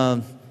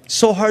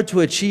hard to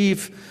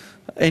achieve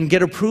and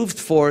get approved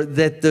for,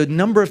 that the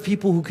number of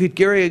people who could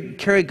carry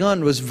a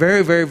gun was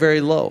very, very, very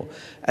low.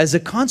 As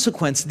a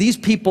consequence, these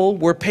people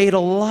were paid a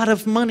lot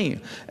of money.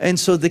 And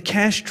so the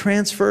cash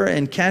transfer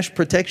and cash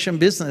protection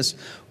business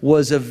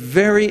was a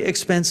very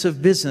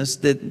expensive business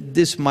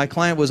that my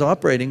client was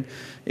operating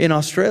in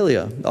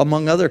Australia,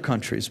 among other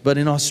countries. But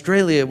in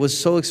Australia, it was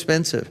so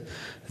expensive.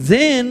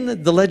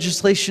 Then the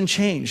legislation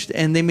changed,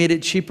 and they made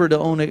it cheaper to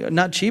own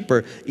not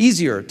cheaper,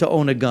 easier to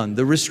own a gun.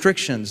 The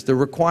restrictions, the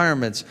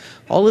requirements,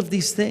 all of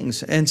these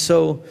things. And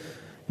so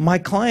my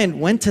client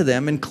went to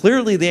them, and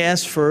clearly they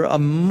asked for a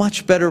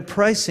much better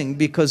pricing,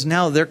 because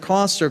now their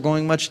costs are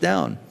going much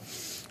down.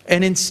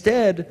 And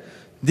instead,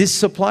 this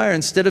supplier,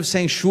 instead of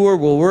saying, sure,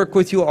 we'll work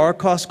with you, our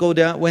costs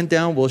went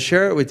down, we'll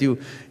share it with you,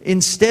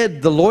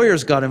 instead the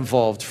lawyers got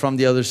involved from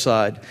the other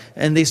side,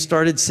 and they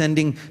started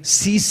sending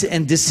cease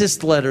and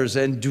desist letters,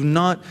 and do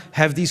not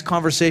have these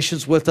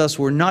conversations with us,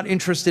 we're not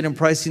interested in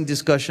pricing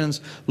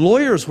discussions.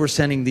 Lawyers were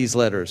sending these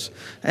letters,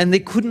 and they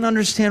couldn't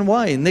understand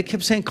why, and they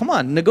kept saying, come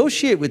on,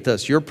 negotiate with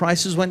us, your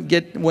prices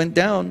went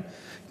down,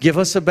 give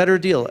us a better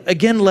deal.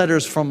 Again,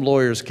 letters from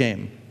lawyers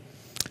came.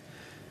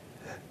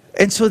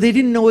 And so they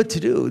didn't know what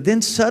to do.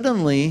 Then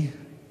suddenly,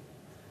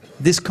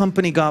 this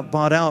company got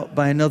bought out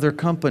by another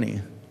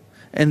company.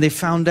 And they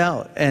found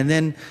out. And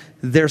then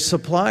their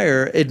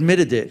supplier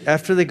admitted it.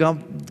 After they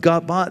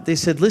got bought, they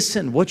said,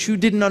 listen, what you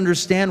didn't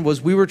understand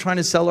was we were trying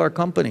to sell our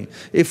company.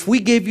 If we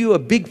gave you a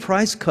big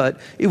price cut,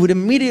 it would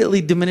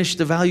immediately diminish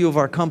the value of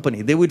our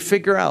company. They would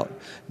figure out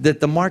that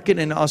the market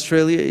in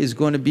Australia is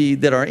going to be,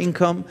 that our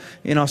income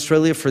in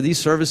Australia for these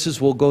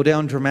services will go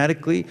down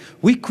dramatically.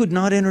 We could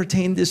not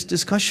entertain this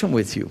discussion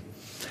with you.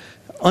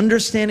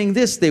 Understanding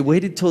this, they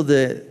waited till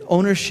the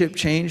ownership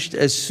changed.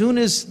 As soon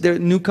as their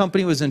new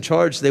company was in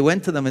charge, they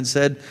went to them and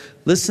said,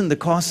 listen, the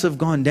costs have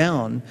gone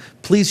down.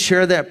 Please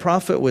share that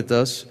profit with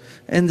us.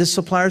 And the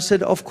supplier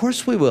said, of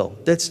course we will.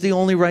 That's the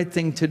only right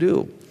thing to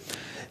do.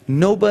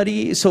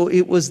 So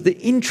it was the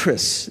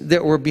interests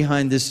that were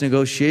behind this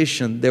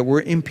negotiation that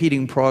were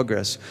impeding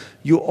progress.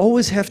 You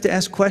always have to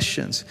ask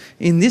questions.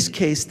 In this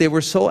case, they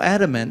were so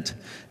adamant,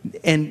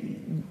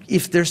 and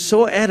if they're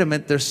so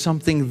adamant, there's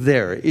something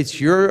there. It's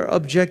your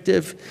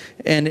objective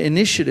and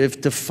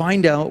initiative to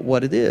find out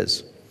what it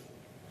is.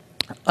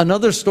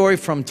 Another story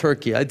from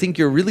Turkey. I think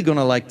you're really going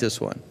to like this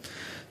one.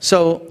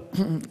 So,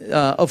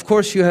 of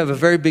course, you have a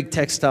very big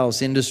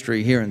textiles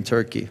industry here in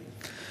Turkey.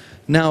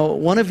 Now,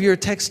 one of your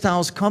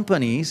textiles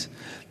companies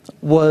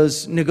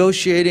was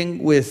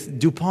negotiating with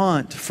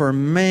DuPont for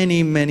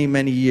many, many,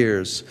 many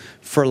years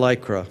for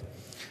Lycra.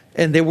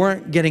 And they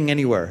weren't getting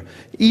anywhere.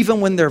 Even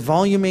when their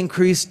volume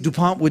increased,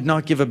 DuPont would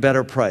not give a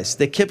better price.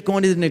 They kept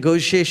going to the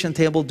negotiation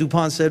table.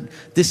 DuPont said,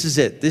 this is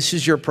it. This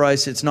is your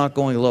price. It's not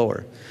going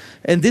lower.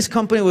 And this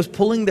company was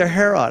pulling their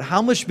hair out.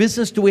 How much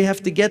business do we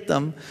have to give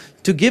them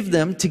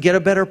to get a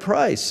better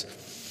price?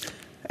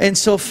 And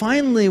so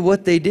finally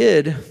what they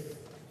did,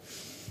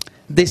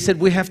 they said,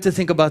 we have to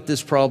think about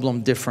this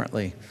problem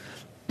differently.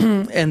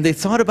 And they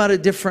thought about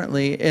it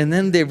differently, and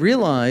then they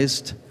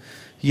realized,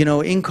 you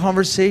know, in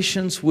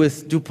conversations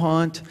with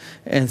DuPont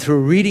and through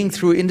reading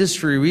through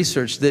industry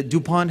research, that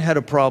DuPont had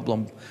a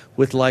problem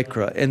with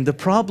Lycra. And the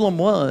problem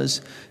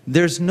was,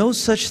 there's no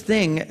such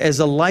thing as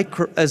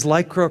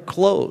Lycra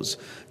clothes.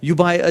 You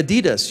buy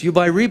Adidas, you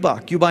buy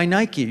Reebok, you buy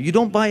Nike. You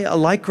don't buy a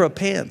Lycra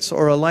pants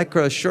or a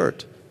Lycra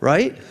shirt,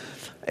 right?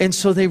 And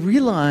so they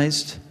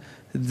realized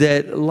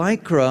that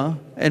Lycra,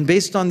 and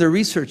based on their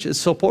research, it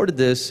supported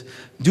this,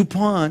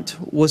 DuPont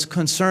was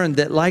concerned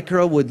that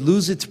Lycra would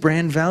lose its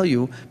brand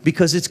value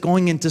because it's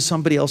going into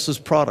somebody else's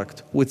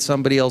product with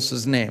somebody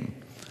else's name.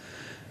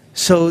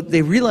 So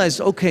they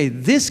realized, okay,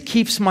 this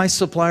keeps my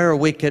supplier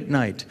awake at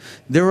night.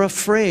 They're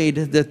afraid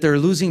that they're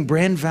losing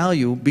brand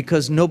value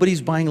because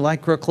nobody's buying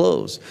Lycra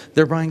clothes.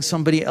 They're buying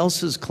somebody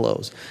else's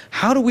clothes.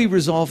 How do we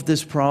resolve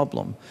this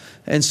problem?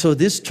 And so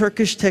this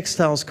Turkish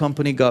textiles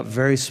company got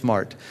very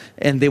smart.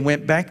 And they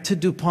went back to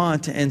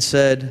DuPont and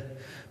said,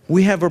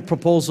 we have a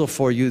proposal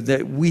for you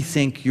that we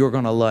think you're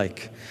going to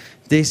like.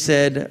 They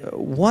said,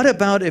 what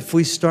about if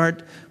we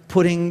start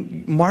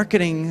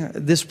marketing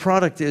this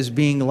product as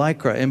being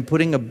Lycra and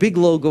putting a big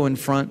logo in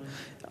front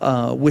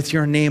with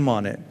your name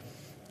on it?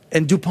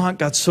 And DuPont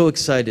got so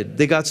excited.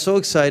 They got so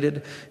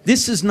excited.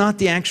 This is not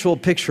the actual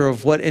picture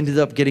of what ended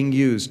up getting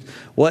used.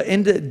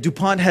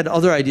 DuPont had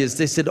other ideas.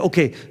 They said,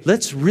 okay,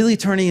 let's really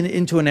turn it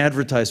into an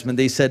advertisement.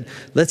 They said,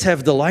 let's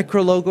have the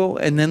Lycra logo,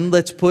 and then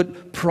let's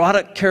put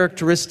product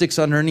characteristics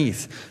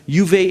underneath.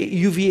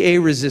 UVA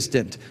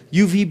resistant,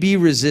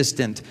 UVB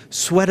resistant,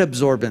 sweat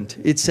absorbent.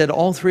 It said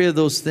all three of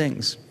those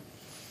things.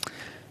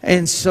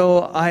 And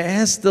so I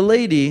asked the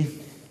lady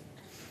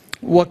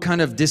what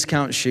kind of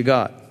discount she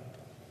got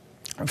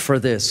for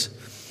this.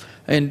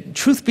 And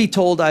truth be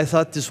told, I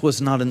thought this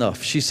was not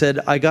enough. She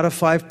said, I got a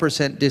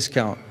 5%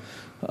 discount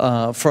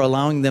for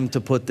allowing them to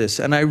put this.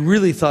 And I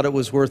really thought it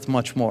was worth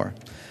much more.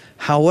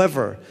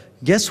 However,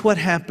 guess what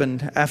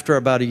happened after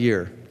about a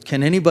year?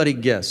 Can anybody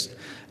guess?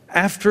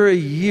 After a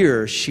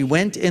year, she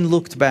went and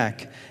looked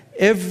back.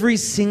 Every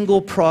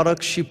single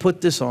product she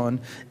put this on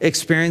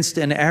experienced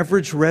an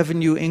average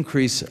revenue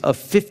increase of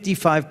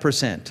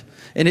 55%.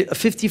 And a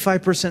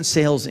 55%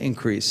 sales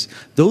increase.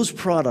 Those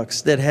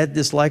products that had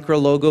this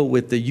Lycra logo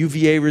with the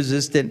UVA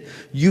resistant,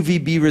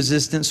 UVB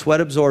resistant,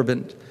 sweat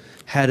absorbent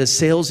had a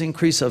sales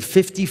increase of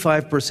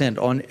 55%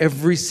 on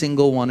every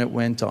single one it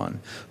went on.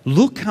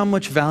 Look how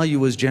much value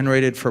was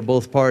generated for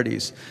both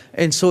parties.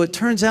 And so it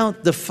turns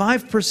out the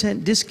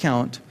 5%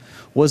 discount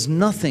was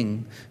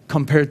nothing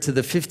compared to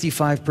the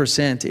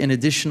 55% in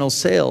additional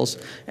sales.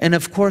 And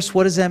of course,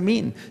 what does that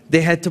mean?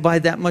 They had to buy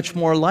that much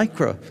more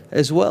Lycra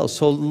as well.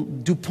 So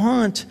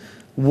DuPont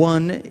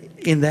won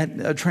in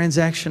that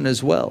transaction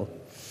as well.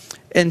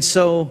 And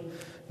so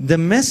the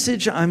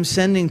message I'm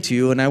sending to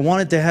you, and I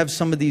wanted to have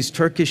some of these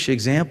Turkish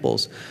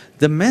examples,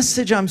 the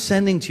message I'm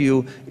sending to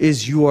you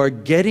is you are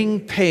getting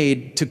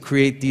paid to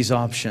create these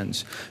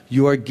options.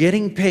 You are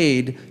getting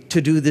paid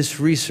to do this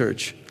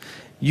research.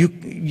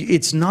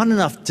 It's not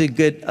enough to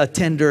get a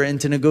tender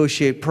and to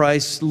negotiate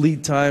price,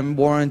 lead time,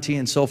 warranty,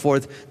 and so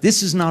forth.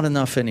 This is not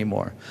enough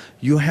anymore.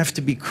 You have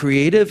to be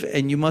creative,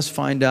 and you must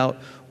find out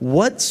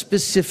what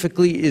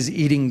specifically is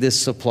eating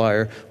this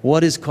supplier,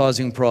 what is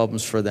causing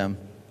problems for them.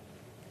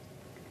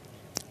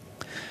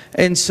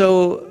 And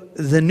so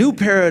the new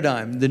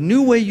paradigm, the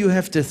new way you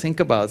have to think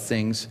about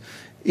things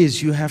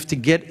is you have to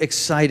get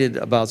excited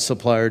about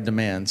supplier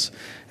demands.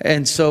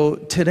 And so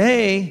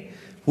today,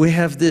 we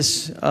have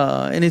this,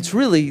 and it's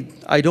really,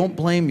 I don't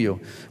blame you.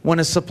 When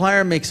a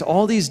supplier makes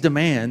all these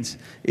demands,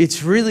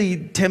 it's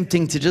really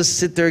tempting to just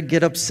sit there,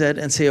 get upset,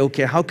 and say,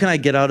 okay, how can I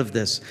get out of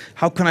this?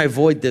 How can I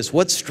avoid this?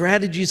 What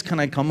strategies can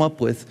I come up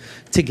with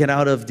to get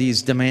out of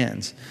these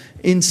demands?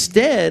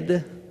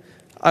 Instead,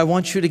 I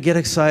want you to get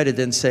excited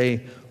and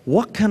say,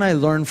 what can I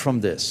learn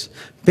from this?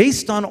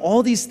 Based on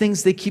all these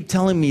things they keep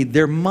telling me,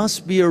 there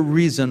must be a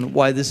reason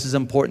why this is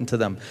important to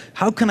them.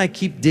 How can I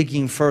keep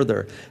digging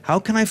further? How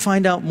can I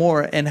find out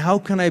more? And how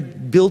can I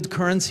build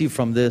currency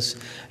from this?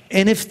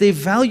 And if they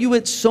value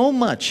it so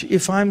much,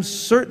 if I'm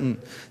certain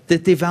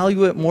that they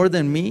value it more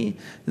than me,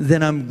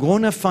 then I'm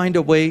going to find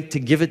a way to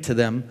give it to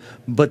them,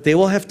 but they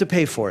will have to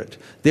pay for it.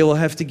 They will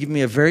have to give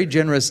me a very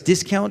generous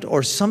discount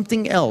or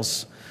something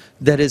else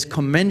that is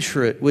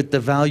commensurate with the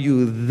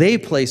value they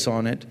place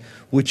on it,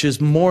 which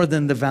is more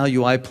than the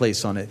value I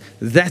place on it.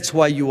 That's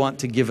why you want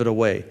to give it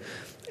away.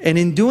 And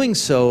in doing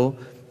so,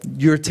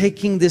 you're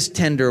taking this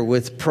tender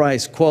with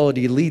price,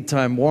 quality, lead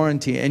time,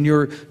 warranty, and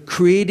you're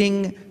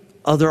creating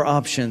other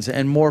options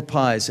and more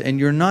pies. And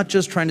you're not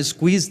just trying to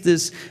squeeze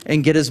this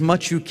and get as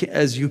much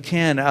as you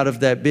can out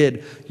of that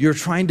bid. You're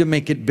trying to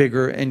make it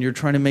bigger, and you're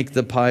trying to make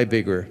the pie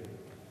bigger.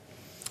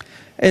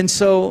 And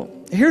so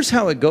here's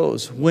how it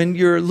goes. When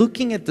you're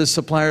looking at the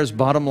supplier's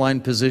bottom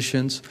line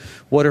positions,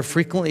 what are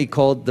frequently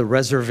called the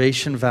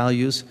reservation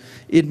values,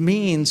 it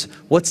means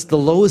what's the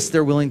lowest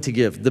they're willing to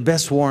give, the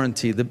best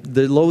warranty,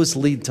 the lowest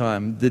lead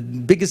time, the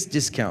biggest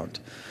discount.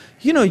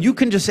 You know, you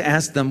can just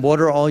ask them,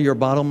 what are all your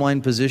bottom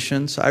line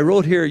positions? I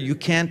wrote here, you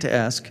can't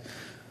ask,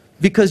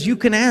 because you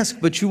can ask,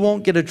 but you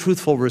won't get a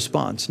truthful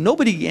response.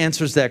 Nobody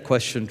answers that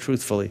question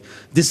truthfully.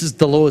 This is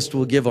the lowest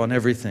we'll give on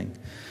everything.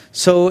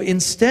 So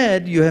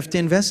instead, you have to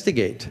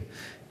investigate.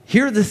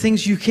 Here are the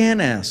things you can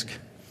ask.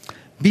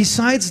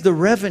 Besides the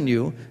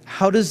revenue,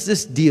 how does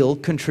this deal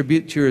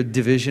contribute to your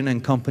division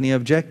and company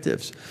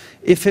objectives?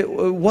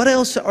 What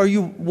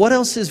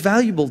else is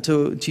valuable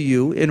to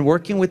you in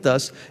working with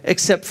us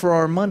except for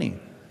our money?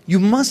 You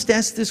must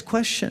ask this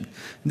question.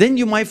 Then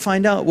you might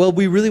find out, well,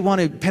 we really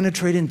want to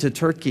penetrate into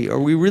Turkey, or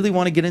we really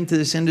want to get into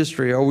this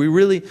industry, or we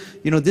really,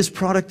 this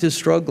product is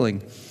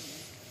struggling.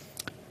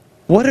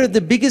 What are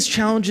the biggest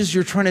challenges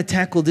you're trying to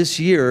tackle this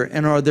year,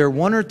 and are there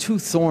one or two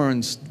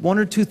thorns, one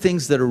or two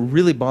things that are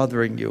really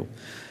bothering you?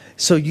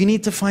 So you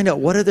need to find out,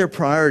 what are their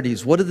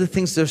priorities? What are the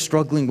things they're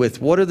struggling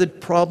with? What are the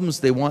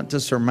problems they want to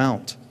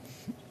surmount?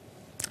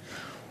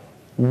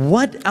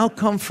 What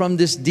outcome from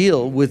this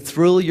deal would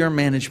thrill your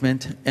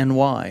management, and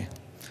why?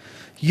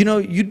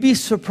 You'd be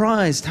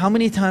surprised how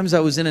many times I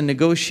was in a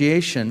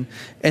negotiation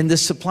and the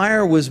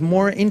supplier was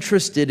more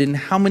interested in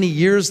how many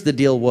years the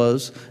deal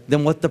was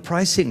than what the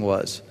pricing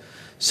was.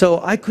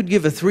 So I could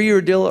give a 3-year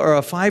deal or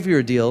a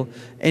 5-year deal,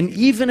 and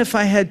even if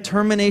I had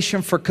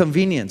termination for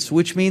convenience,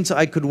 which means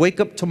I could wake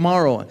up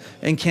tomorrow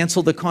and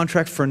cancel the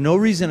contract for no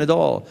reason at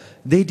all,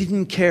 they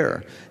didn't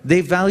care.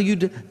 They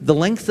valued the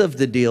length of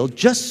the deal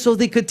just so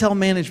they could tell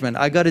management,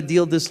 I got a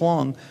deal this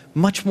long,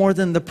 much more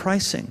than the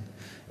pricing.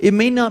 It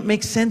may not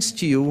make sense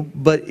to you,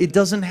 but it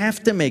doesn't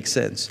have to make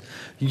sense.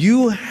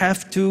 You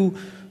have to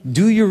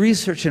do your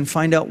research and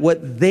find out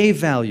what they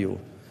value.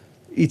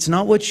 It's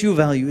not what you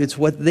value, it's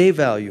what they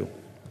value.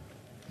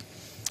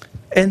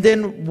 And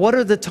then what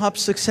are the top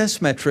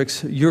success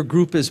metrics your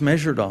group is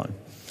measured on?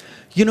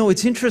 You know,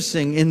 it's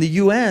interesting, in the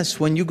US,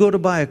 when you go to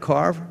buy a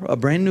car, a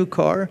brand new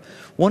car,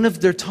 one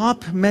of their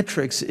top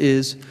metrics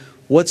is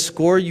what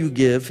score you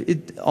give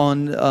it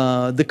on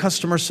the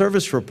customer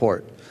service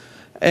report.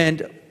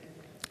 And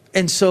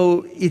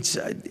so it's,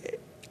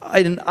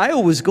 I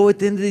always go at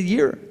the end of the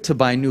year to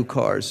buy new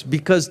cars,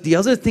 because the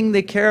other thing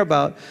they care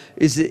about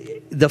is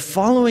the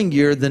following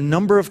year, the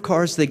number of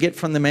cars they get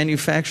from the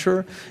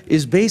manufacturer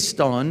is based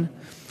on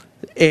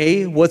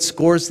A, what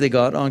scores they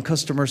got on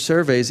customer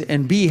surveys,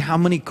 and B, how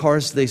many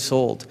cars they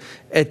sold.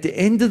 At the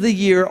end of the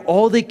year,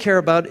 all they care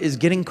about is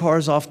getting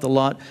cars off the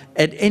lot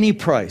at any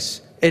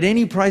price. At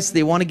any price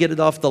they want to get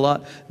it off the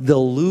lot,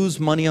 they'll lose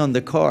money on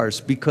the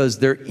cars because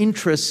their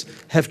interests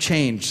have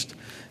changed.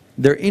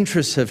 Their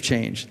interests have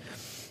changed.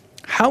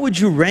 How would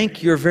you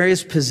rank your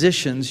various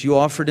positions you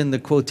offered in the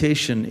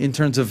quotation in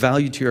terms of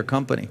value to your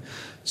company?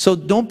 So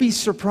don't be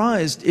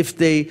surprised if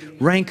they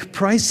rank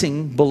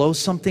pricing below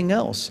something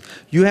else.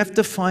 You have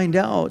to find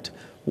out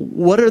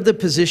what are the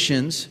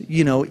positions,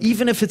 you know,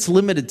 even if it's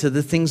limited to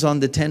the things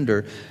on the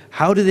tender,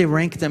 how do they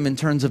rank them in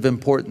terms of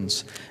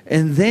importance?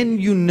 And then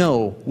you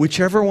know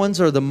whichever ones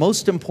are the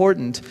most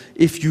important,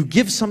 if you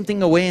give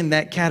something away in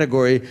that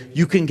category,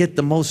 you can get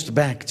the most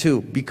back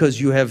too, because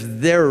you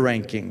have their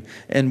ranking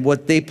and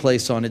what they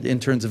place on it in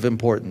terms of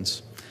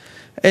importance.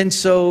 And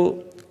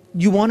so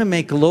you want to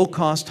make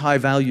low-cost,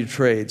 high-value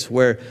trades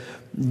where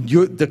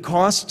the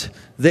cost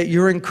that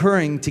you're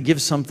incurring to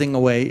give something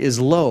away is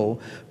low,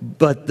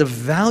 but the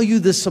value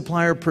the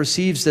supplier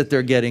perceives that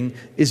they're getting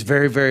is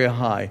very, very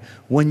high.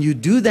 When you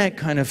do that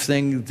kind of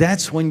thing,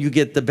 that's when you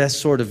get the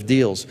best sort of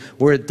deals,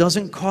 where it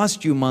doesn't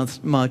cost you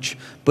much,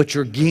 but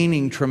you're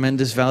gaining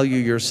tremendous value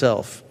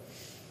yourself.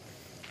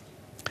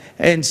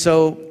 And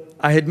so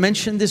I had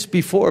mentioned this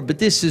before, but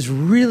this is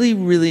really,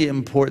 really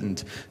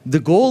important. The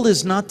goal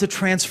is not to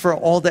transfer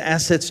all the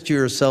assets to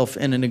yourself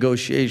in a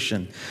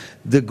negotiation.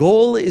 The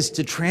goal is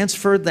to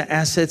transfer the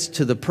assets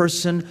to the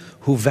person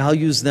who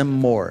values them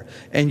more.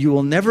 And you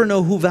will never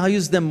know who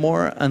values them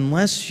more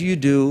unless you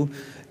do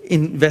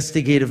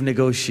investigative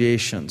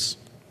negotiations.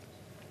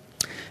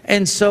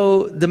 And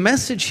so the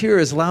message here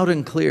is loud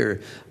and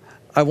clear.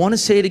 I want to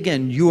say it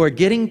again, you are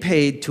getting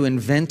paid to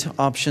invent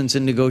options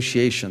in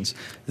negotiations.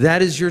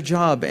 That is your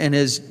job, and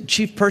as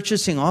chief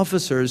purchasing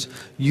officers,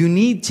 you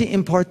need to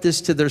impart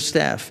this to their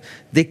staff.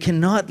 They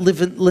cannot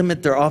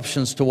limit their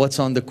options to what's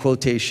on the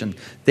quotation.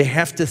 They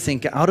have to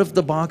think out of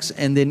the box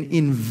and then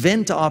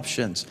invent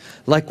options,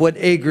 like what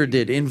Ager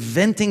did,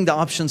 inventing the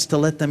options to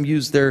let them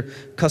use their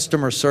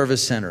customer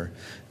service center.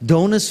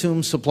 Don't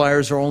assume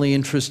suppliers are only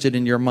interested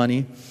in your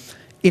money.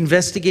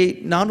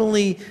 Investigate not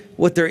only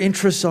what their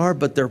interests are,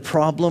 but their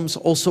problems,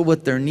 also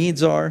what their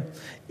needs are.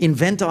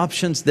 Invent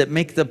options that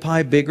make the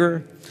pie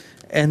bigger.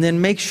 And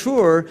then make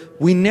sure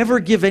we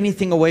never give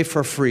anything away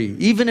for free,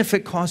 even if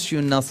it costs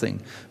you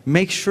nothing.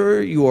 Make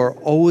sure you are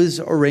always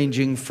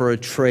arranging for a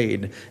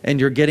trade and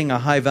you're getting a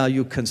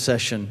high-value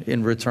concession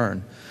in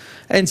return.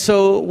 And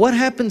so what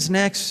happens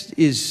next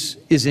is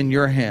in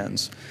your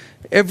hands.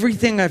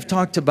 Everything I've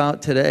talked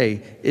about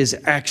today is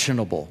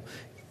actionable.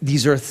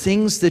 These are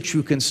things that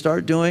you can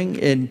start doing,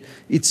 and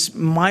it's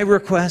my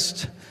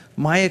request,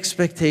 my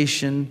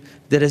expectation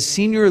that as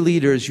senior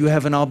leaders you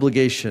have an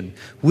obligation.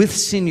 With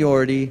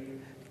seniority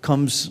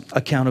comes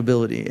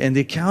accountability, and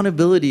the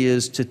accountability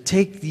is to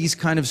take these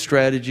kind of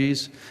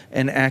strategies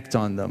and act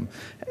on them.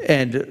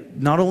 And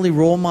not only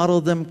role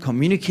model them,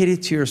 communicate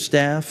it to your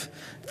staff,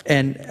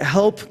 and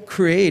help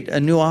create a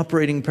new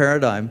operating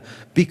paradigm,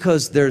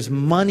 because there's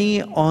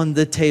money on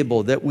the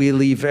table that we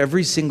leave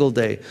every single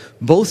day,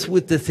 both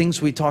with the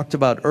things we talked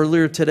about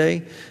earlier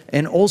today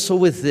and also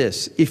with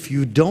this. If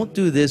you don't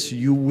do this,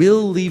 you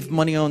will leave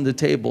money on the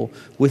table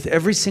with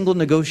every single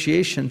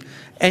negotiation,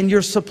 and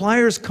your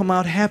suppliers come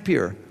out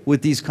happier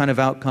with these kind of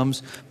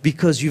outcomes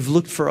because you've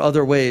looked for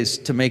other ways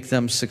to make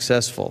them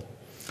successful.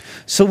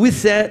 So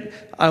with that,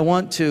 I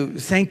want to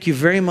thank you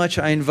very much.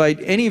 I invite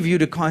any of you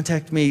to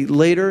contact me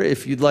later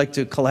if you'd like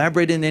to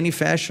collaborate in any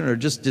fashion or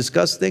just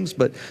discuss things.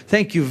 But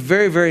thank you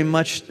very, very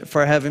much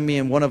for having me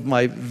in one of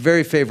my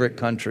very favorite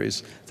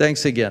countries.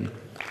 Thanks again.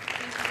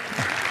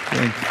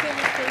 Thank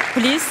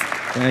you. Please.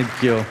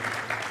 Thank you.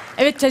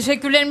 Evet,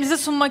 teşekkürlerimizi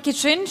sunmak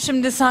için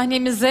şimdi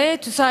sahnemize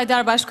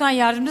TÜSAİDER Başkan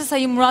Yardımcısı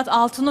Sayın Murat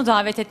Altun'u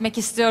davet etmek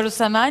istiyoruz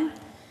hemen.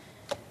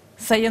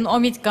 Sayın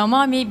Omid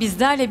Gamami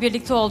bizlerle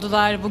birlikte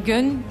oldular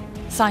bugün.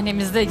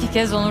 Sahnemizde 2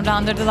 kez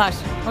onurlandırdılar.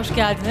 Hoş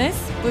geldiniz.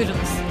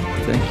 Buyurunuz.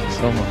 Thank you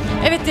so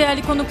much. Evet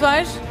değerli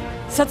konuklar,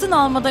 Satın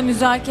almada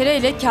müzakere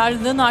ile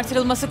karlılığın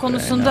artırılması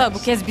konusunda nice.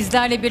 bu kez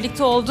bizlerle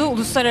birlikte olduğu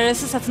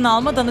uluslararası satın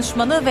alma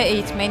danışmanı ve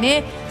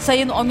eğitmeni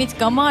Sayın Omid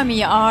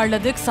Gamami'yi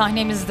ağırladık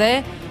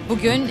sahnemizde.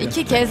 Bugün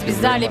iki kez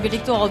bizlerle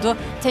birlikte oldu.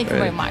 Thank you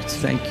very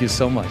much. Thank you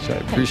so much.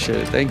 I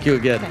appreciate it. Thank you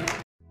again.